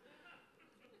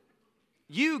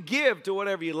you give to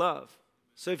whatever you love.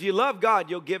 So if you love God,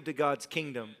 you'll give to God's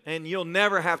kingdom. And you'll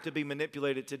never have to be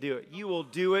manipulated to do it. You will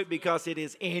do it because it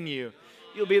is in you.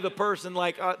 You'll be the person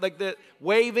like the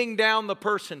waving down the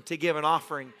person to give an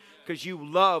offering because you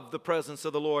love the presence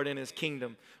of the Lord in His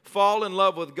kingdom. Fall in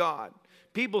love with God.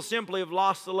 People simply have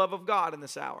lost the love of God in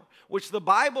this hour, which the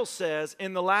Bible says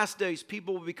in the last days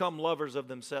people will become lovers of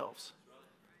themselves.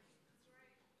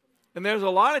 And there's a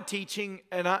lot of teaching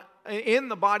in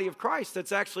the body of Christ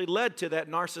that's actually led to that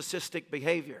narcissistic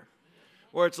behavior.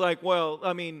 Where it's like,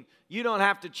 you don't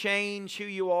have to change who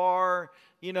you are.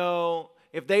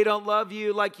 If they don't love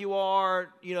you like you are,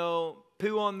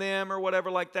 poo on them or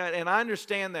whatever like that. And I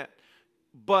understand that.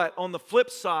 But on the flip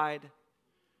side,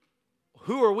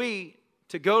 who are we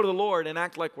to go to the Lord and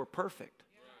act like we're perfect?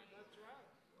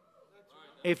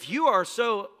 If you are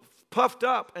so puffed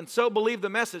up and so believe the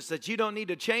message that you don't need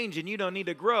to change and you don't need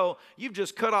to grow, you've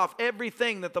just cut off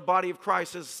everything that the body of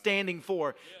Christ is standing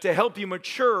for to help you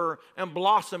mature and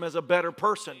blossom as a better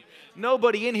person.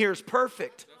 Nobody in here is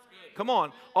perfect. Come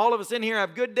on, all of us in here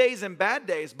have good days and bad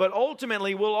days, but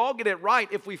ultimately we'll all get it right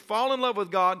if we fall in love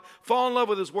with God, fall in love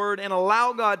with His Word, and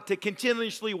allow God to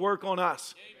continuously work on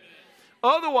us.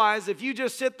 Amen. Otherwise, if you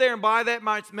just sit there and buy that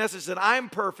message that I'm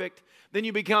perfect, then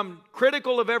you become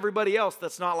critical of everybody else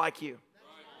that's not like you.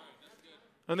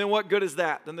 And then what good is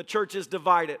that? Then the church is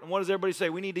divided. And what does everybody say?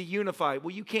 We need to unify.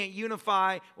 Well, you can't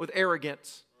unify with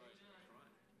arrogance.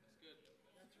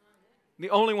 The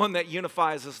only one that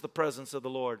unifies is the presence of the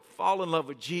Lord. Fall in love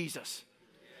with Jesus.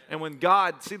 And when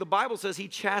God, the Bible says He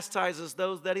chastises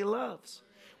those that He loves.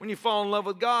 When you fall in love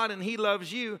with God and He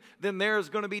loves you, then there's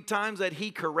going to be times that He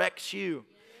corrects you,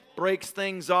 breaks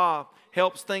things off.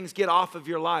 helps things get off of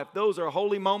your life. Those are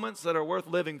holy moments that are worth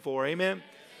living for. Amen.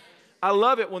 I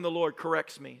love it when the Lord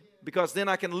corrects me, because then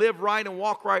I can live right and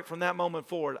walk right from that moment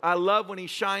forward. I love when He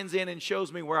shines in and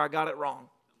shows me where I got it wrong.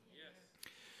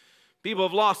 People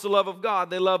have lost the love of God.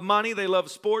 They love money, they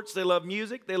love sports, they love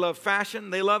music, they love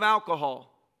fashion, they love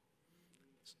alcohol.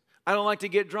 I don't like to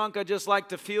get drunk, I just like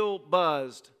to feel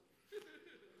buzzed.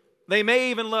 They may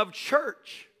even love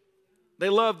church. They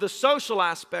love the social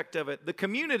aspect of it, the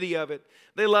community of it.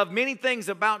 They love many things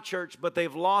about church, but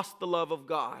they've lost the love of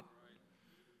God.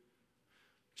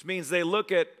 Which means they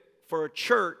look for a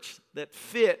church that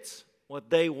fits what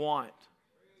they want.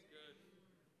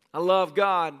 I love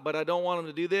God, but I don't want Him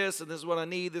to do this, and this is what I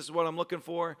need, this is what I'm looking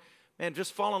for. Man,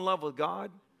 just fall in love with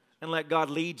God and let God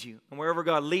lead you. And wherever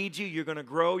God leads you, you're going to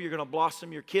grow, you're going to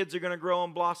blossom, your kids are going to grow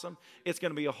and blossom. It's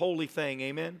going to be a holy thing,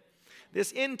 amen?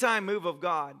 This end-time move of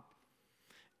God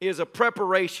is a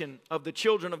preparation of the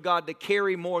children of God to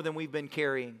carry more than we've been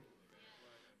carrying.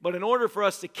 But in order for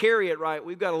us to carry it right,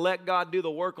 we've got to let God do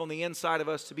the work on the inside of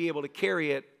us to be able to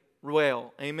carry it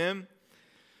well. Amen?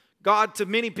 God to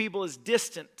many people is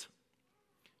distant.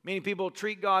 Many people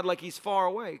treat God like He's far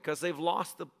away because they've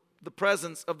lost the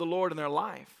presence of the Lord in their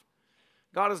life.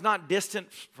 God is not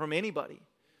distant from anybody.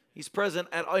 He's present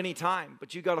at any time,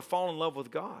 but you've got to fall in love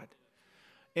with God.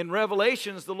 In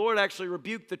Revelations, the Lord actually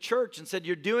rebuked the church and said,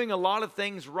 you're doing a lot of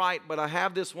things right, but I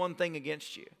have this one thing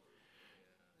against you.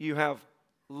 You have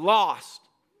lost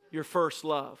your first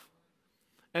love.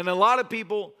 And a lot of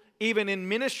people, even in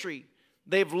ministry,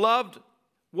 they've loved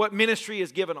what ministry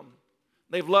has given them.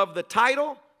 They've loved the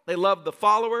title. They love the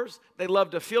followers. They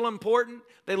love to feel important.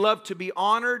 They love to be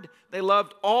honored. They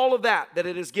loved all of that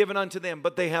it is given unto them.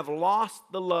 But they have lost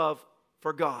the love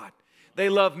for God. They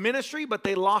love ministry, but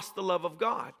they lost the love of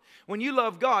God. When you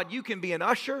love God, you can be an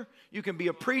usher, you can be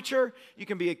a preacher, you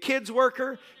can be a kids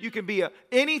worker, you can be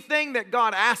anything that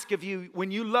God asks of you. When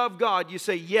you love God, you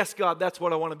say, yes, God, that's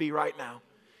what I want to be right now.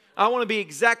 I want to be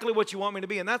exactly what you want me to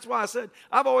be. And that's why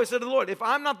I've always said to the Lord, if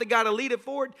I'm not the guy to lead it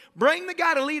forward, bring the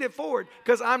guy to lead it forward,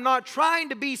 because I'm not trying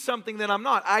to be something that I'm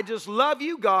not. I just love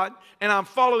you, God, and I'm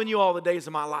following you all the days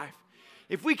of my life.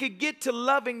 If we could get to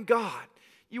loving God,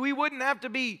 we wouldn't have to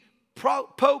be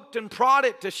poked and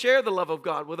prodded to share the love of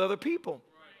God with other people.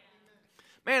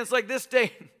 Man, it's like this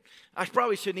day, I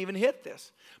probably shouldn't even hit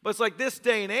this, but it's like this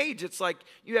day and age, it's like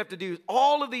you have to do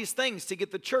all of these things to get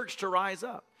the church to rise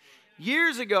up.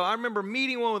 Years ago, I remember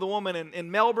meeting with a woman in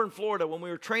Melbourne, Florida, when we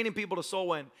were training people to soul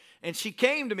win, and she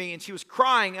came to me and she was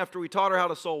crying after we taught her how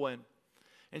to soul win.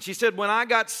 And she said, when I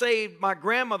got saved, my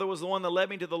grandmother was the one that led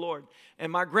me to the Lord.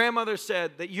 And my grandmother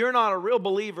said that you're not a real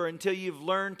believer until you've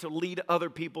learned to lead other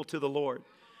people to the Lord.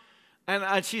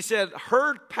 And she said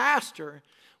her pastor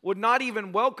would not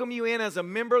even welcome you in as a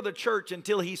member of the church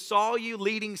until he saw you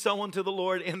leading someone to the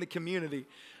Lord in the community.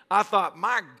 I thought,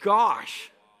 my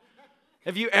gosh,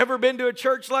 have you ever been to a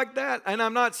church like that? And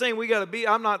I'm not saying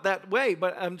I'm not that way,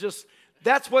 but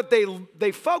that's what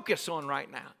they focus on right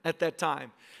now at that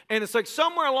time. And it's like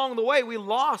somewhere along the way we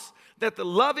lost that the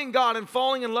loving God and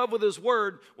falling in love with His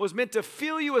Word was meant to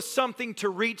fill you with something to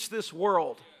reach this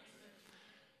world.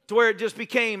 To where it just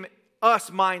became us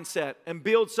mindset and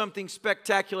build something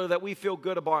spectacular that we feel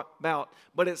good about.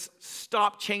 But it's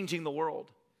stopped changing the world.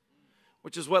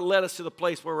 Which is what led us to the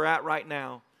place where we're at right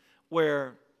now.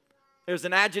 Where there's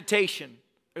an agitation.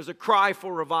 There's a cry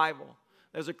for revival.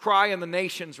 There's a cry in the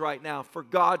nations right now for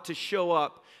God to show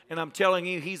up. And I'm telling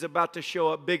you, He's about to show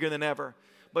up bigger than ever.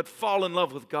 But fall in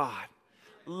love with God.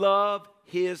 Love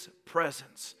His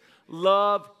presence.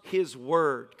 Love His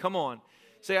Word. Come on.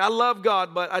 Say, I love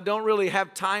God, but I don't really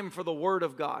have time for the Word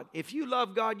of God. If you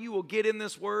love God, you will get in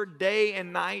this Word day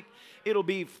and night. It'll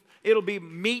be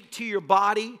meat to your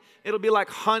body. It'll be like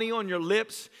honey on your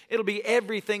lips. It'll be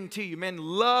everything to you. Man,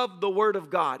 love the Word of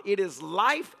God. It is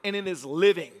life and it is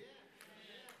living.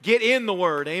 Get in the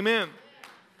Word. Amen.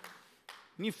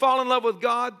 When you fall in love with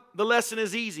God, the lesson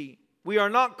is easy. We are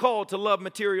not called to love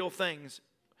material things.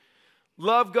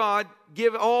 Love God,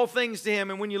 give all things to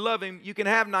Him, and when you love Him, you can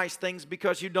have nice things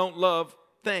because you don't love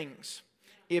things.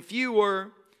 If you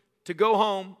were to go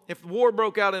home, if war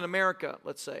broke out in America,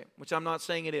 let's say, which I'm not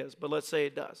saying it is, but let's say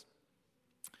it does,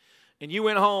 and you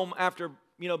went home after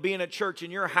being at church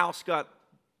and your house got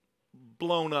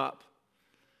blown up,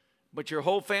 but your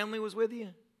whole family was with you,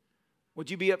 would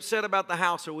you be upset about the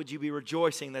house, or would you be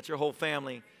rejoicing that your whole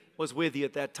family was with you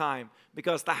at that time?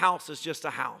 Because the house is just a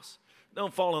house.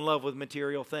 Don't fall in love with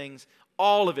material things.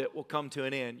 All of it will come to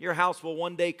an end. Your house will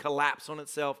one day collapse on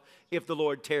itself if the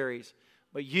Lord tarries.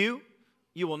 But you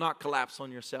will not collapse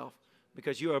on yourself,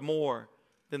 because you are more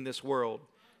than this world.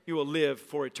 you will live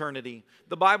for eternity.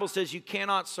 The Bible says you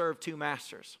cannot serve two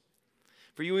masters.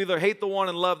 For you either hate the one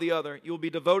and love the other. You will be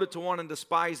devoted to one and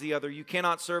despise the other. You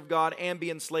cannot serve God and be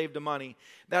enslaved to money.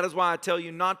 That is why I tell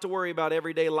you not to worry about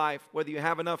everyday life, whether you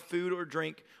have enough food or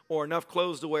drink or enough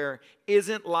clothes to wear.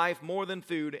 Isn't life more than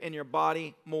food and your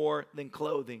body more than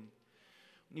clothing?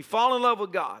 When you fall in love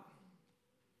with God,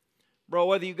 bro,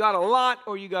 whether you got a lot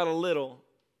or you got a little,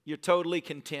 you're totally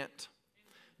content.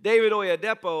 David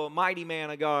Oyedepo, a mighty man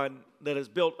of God that has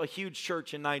built a huge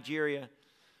church in Nigeria,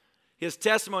 his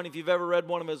testimony, if you've ever read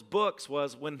one of his books,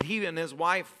 was when he and his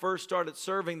wife first started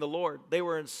serving the Lord, they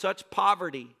were in such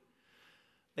poverty,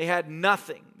 they had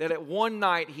nothing, that at one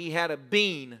night he had a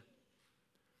bean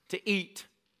to eat.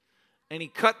 And he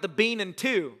cut the bean in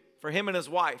two for him and his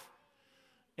wife.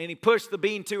 And he pushed the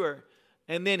bean to her.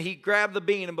 And then he grabbed the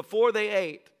bean, and before they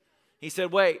ate, he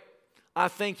said, wait, I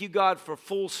thank you, God, for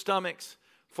full stomachs,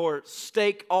 for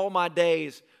steak all my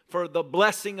days, for the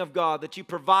blessing of God that you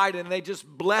provided. And they just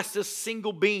blessed this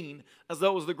single bean as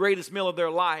though it was the greatest meal of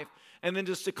their life, and then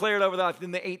just declared over their life.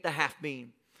 Then they ate the half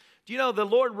bean. Do you know the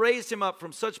Lord raised him up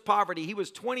from such poverty? He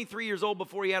was 23 years old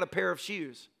before he had a pair of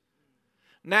shoes.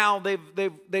 Now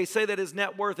they say that his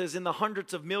net worth is in the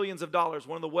hundreds of millions of dollars.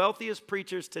 One of the wealthiest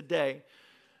preachers today.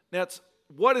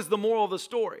 What is the moral of the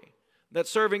story? That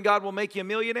serving God will make you a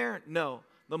millionaire? No.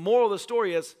 The moral of the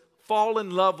story is fall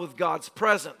in love with God's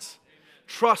presence.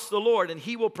 Trust the Lord, and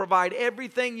He will provide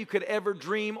everything you could ever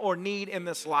dream or need in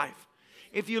this life.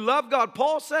 If you love God,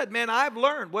 Paul said, man, I've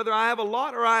learned whether I have a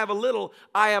lot or I have a little,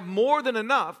 I have more than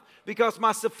enough because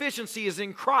my sufficiency is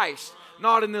in Christ,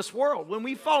 not in this world. When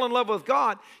we fall in love with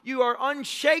God, you are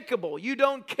unshakable. You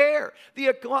don't care. The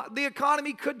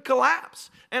economy could collapse.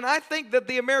 And I think that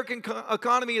the American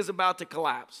economy is about to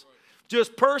collapse.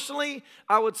 Just personally,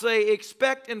 I would say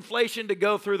expect inflation to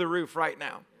go through the roof right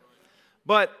now.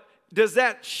 But does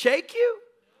that shake you?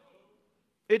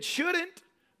 It shouldn't,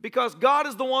 because God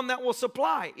is the one that will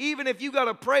supply. Even if you got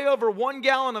to pray over 1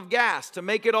 gallon of gas to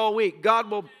make it all week, God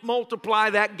will multiply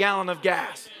that gallon of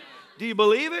gas. Do you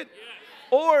believe it?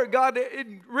 Or God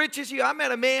enriches you. I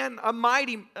met a man,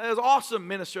 an awesome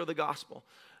minister of the gospel.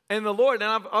 And the Lord,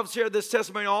 and I've shared this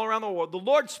testimony all around the world, the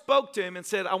Lord spoke to him and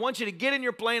said, I want you to get in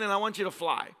your plane and I want you to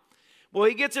fly. Well,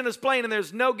 he gets in his plane and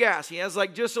there's no gas. He has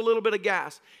like just a little bit of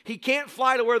gas. He can't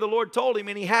fly to where the Lord told him,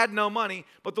 and he had no money.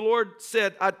 But the Lord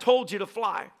said, I told you to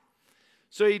fly.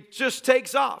 So he just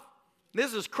takes off.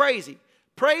 This is crazy.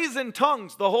 Prays in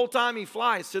tongues the whole time he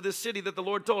flies to this city that the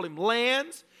Lord told him.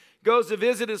 Lands, goes to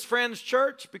visit his friend's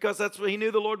church because that's what he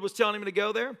knew the Lord was telling him to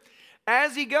go there.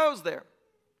 As he goes there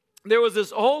was this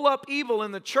whole upheaval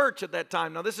in the church at that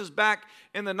time. Now, this is back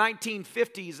in the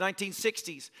 1950s,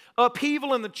 1960s.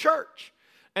 Upheaval in the church.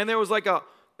 And there was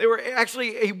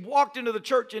he walked into the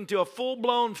church into a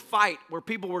full-blown fight where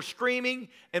people were screaming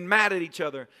and mad at each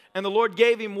other. And the Lord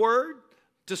gave him word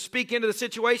to speak into the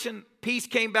situation. Peace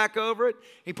came back over it.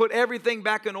 He put everything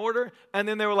back in order. And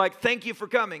then they were like, thank you for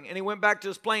coming. And he went back to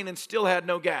his plane and still had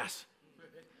no gas.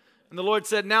 And the Lord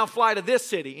said, now fly to this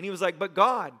city. And he was like, but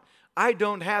God, I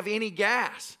don't have any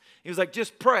gas. He was like,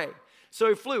 just pray. So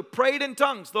he flew, prayed in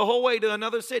tongues the whole way to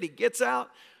another city. Gets out,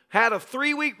 had a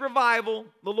 3-week revival.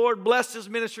 The Lord blessed his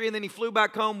ministry, and then he flew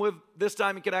back home with, this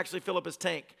time he could actually fill up his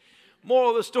tank.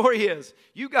 Moral of the story is,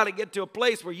 you got to get to a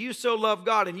place where you so love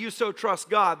God and you so trust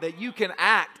God that you can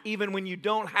act even when you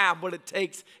don't have what it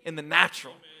takes in the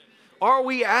natural. Are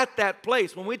we at that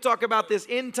place when we talk about this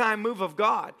end-time move of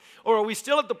God? Or are we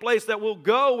still at the place that we'll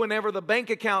go whenever the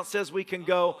bank account says we can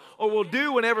go, or we'll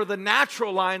do whenever the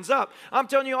natural lines up? I'm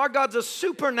telling you, our God's a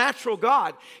supernatural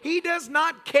God. He does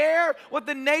not care what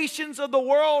the nations of the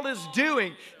world is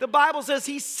doing. The Bible says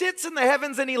He sits in the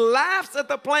heavens and He laughs at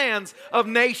the plans of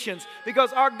nations,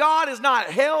 because our God is not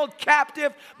held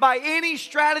captive by any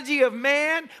strategy of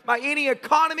man, by any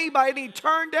economy, by any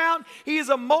turn down. He is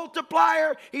a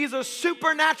multiplier. He's a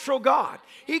supernatural God.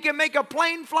 He can make a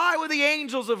plane fly with the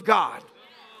angels of God.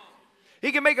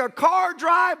 He can make a car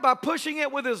drive by pushing it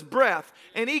with His breath.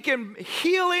 And He can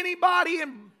heal anybody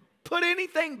and put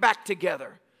anything back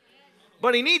together.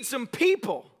 But He needs some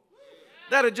people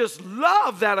that just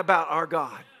love that about our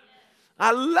God.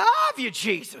 I love you,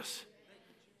 Jesus.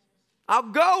 I'll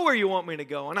go where you want me to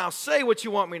go, and I'll say what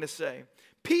you want me to say.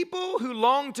 People who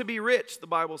long to be rich, the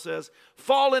Bible says,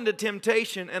 fall into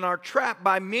temptation and are trapped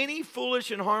by many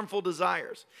foolish and harmful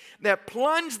desires that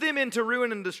plunge them into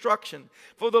ruin and destruction.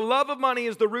 For the love of money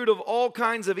is the root of all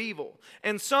kinds of evil.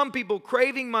 And some people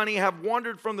craving money have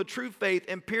wandered from the true faith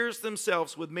and pierced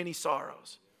themselves with many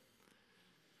sorrows.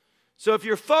 So if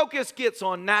your focus gets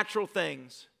on natural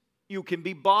things, you can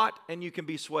be bought and you can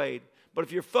be swayed. But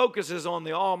if your focus is on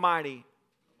the Almighty,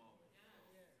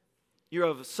 You're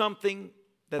of something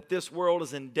that this world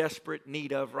is in desperate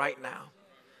need of right now.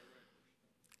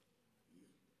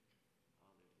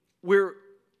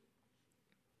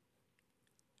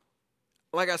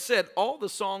 Like I said, all the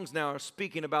songs now are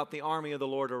speaking about the army of the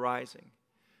Lord arising.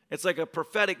 It's like a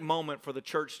prophetic moment for the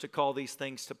church to call these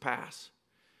things to pass.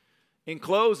 In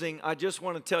closing, I just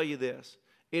want to tell you this.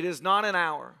 It is not an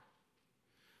hour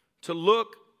to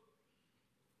look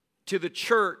to the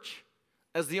church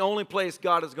as the only place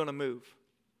God is going to move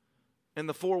in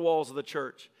the four walls of the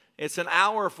church. It's an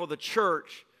hour for the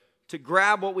church to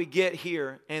grab what we get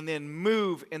here and then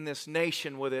move in this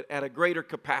nation with it at a greater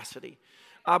capacity.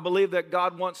 I believe that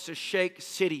God wants to shake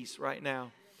cities right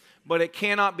now. But it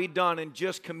cannot be done in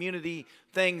just community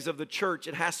things of the church.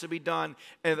 It has to be done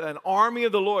in an army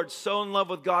of the Lord so in love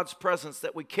with God's presence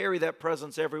that we carry that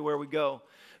presence everywhere we go.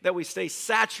 That we stay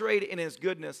saturated in His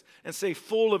goodness and stay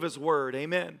full of His word.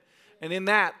 Amen. And in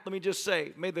that, let me just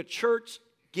say, may the church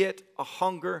get a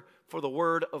hunger for the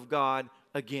word of God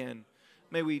again.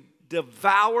 May we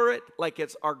devour it like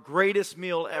it's our greatest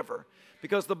meal ever.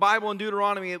 Because the Bible in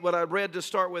Deuteronomy, what I read to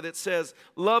start with, it says,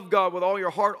 love God with all your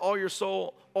heart, all your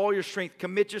soul, all your strength.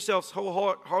 Commit yourselves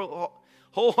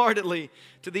wholeheartedly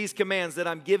to these commands that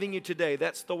I'm giving you today.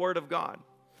 That's the word of God.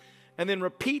 And then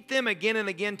repeat them again and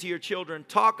again to your children.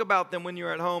 Talk about them when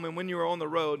you're at home and when you're on the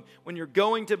road, when you're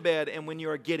going to bed and when you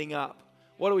are getting up.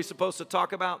 What are we supposed to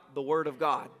talk about? The word of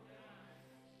God.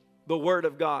 The word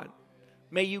of God.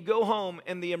 May you go home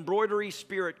and the embroidery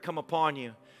spirit come upon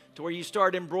you. To where you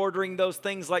start embroidering those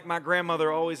things like my grandmother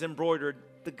always embroidered.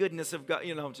 The goodness of God.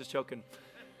 I'm just joking.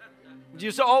 You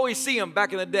used to always see them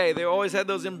back in the day. They always had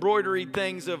those embroidery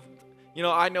things of,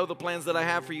 I know the plans that I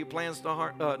have for you. Plans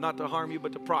to not to harm you,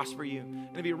 but to prosper you. And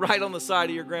it'd be right on the side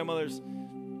of your grandmother's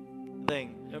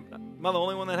thing. Am I the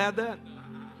only one that had that?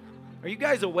 Are you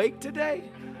guys awake today?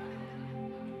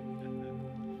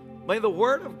 May the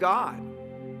word of God,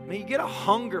 may you get a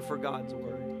hunger for God's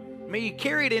word. May you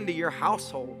carry it into your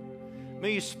household.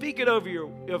 May you speak it over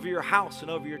your house and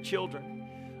over your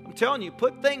children. I'm telling you,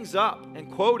 put things up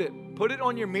and quote it. Put it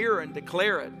on your mirror and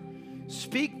declare it.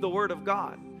 Speak the word of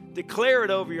God. Declare it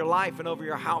over your life and over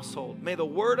your household. May the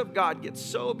word of God get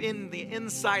so in the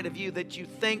inside of you that you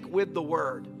think with the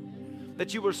word.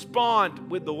 That you respond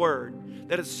with the word.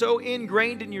 That it's so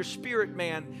ingrained in your spirit,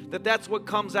 man, that that's what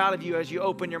comes out of you as you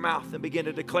open your mouth and begin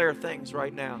to declare things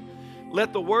right now.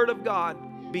 Let the word of God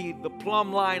be the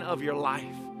plumb line of your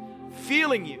life,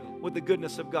 filling you with the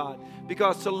goodness of God.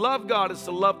 Because to love God is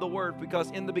to love the word,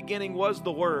 because in the beginning was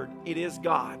the word. It is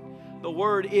God. The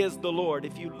word is the Lord.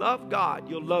 If you love God,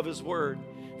 you'll love His word.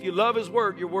 If you love His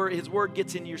word, His word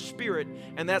gets in your spirit,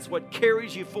 and that's what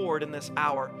carries you forward in this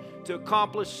hour to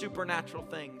accomplish supernatural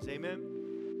things. Amen.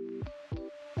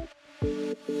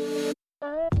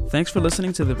 Thanks for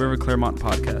listening to the River Clermont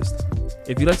podcast.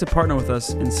 If you'd like to partner with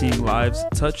us in seeing lives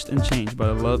touched and changed by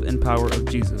the love and power of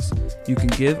Jesus, you can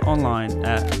give online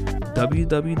at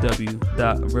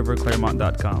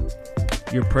www.riverclermont.com.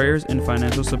 Your prayers and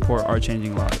financial support are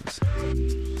changing lives.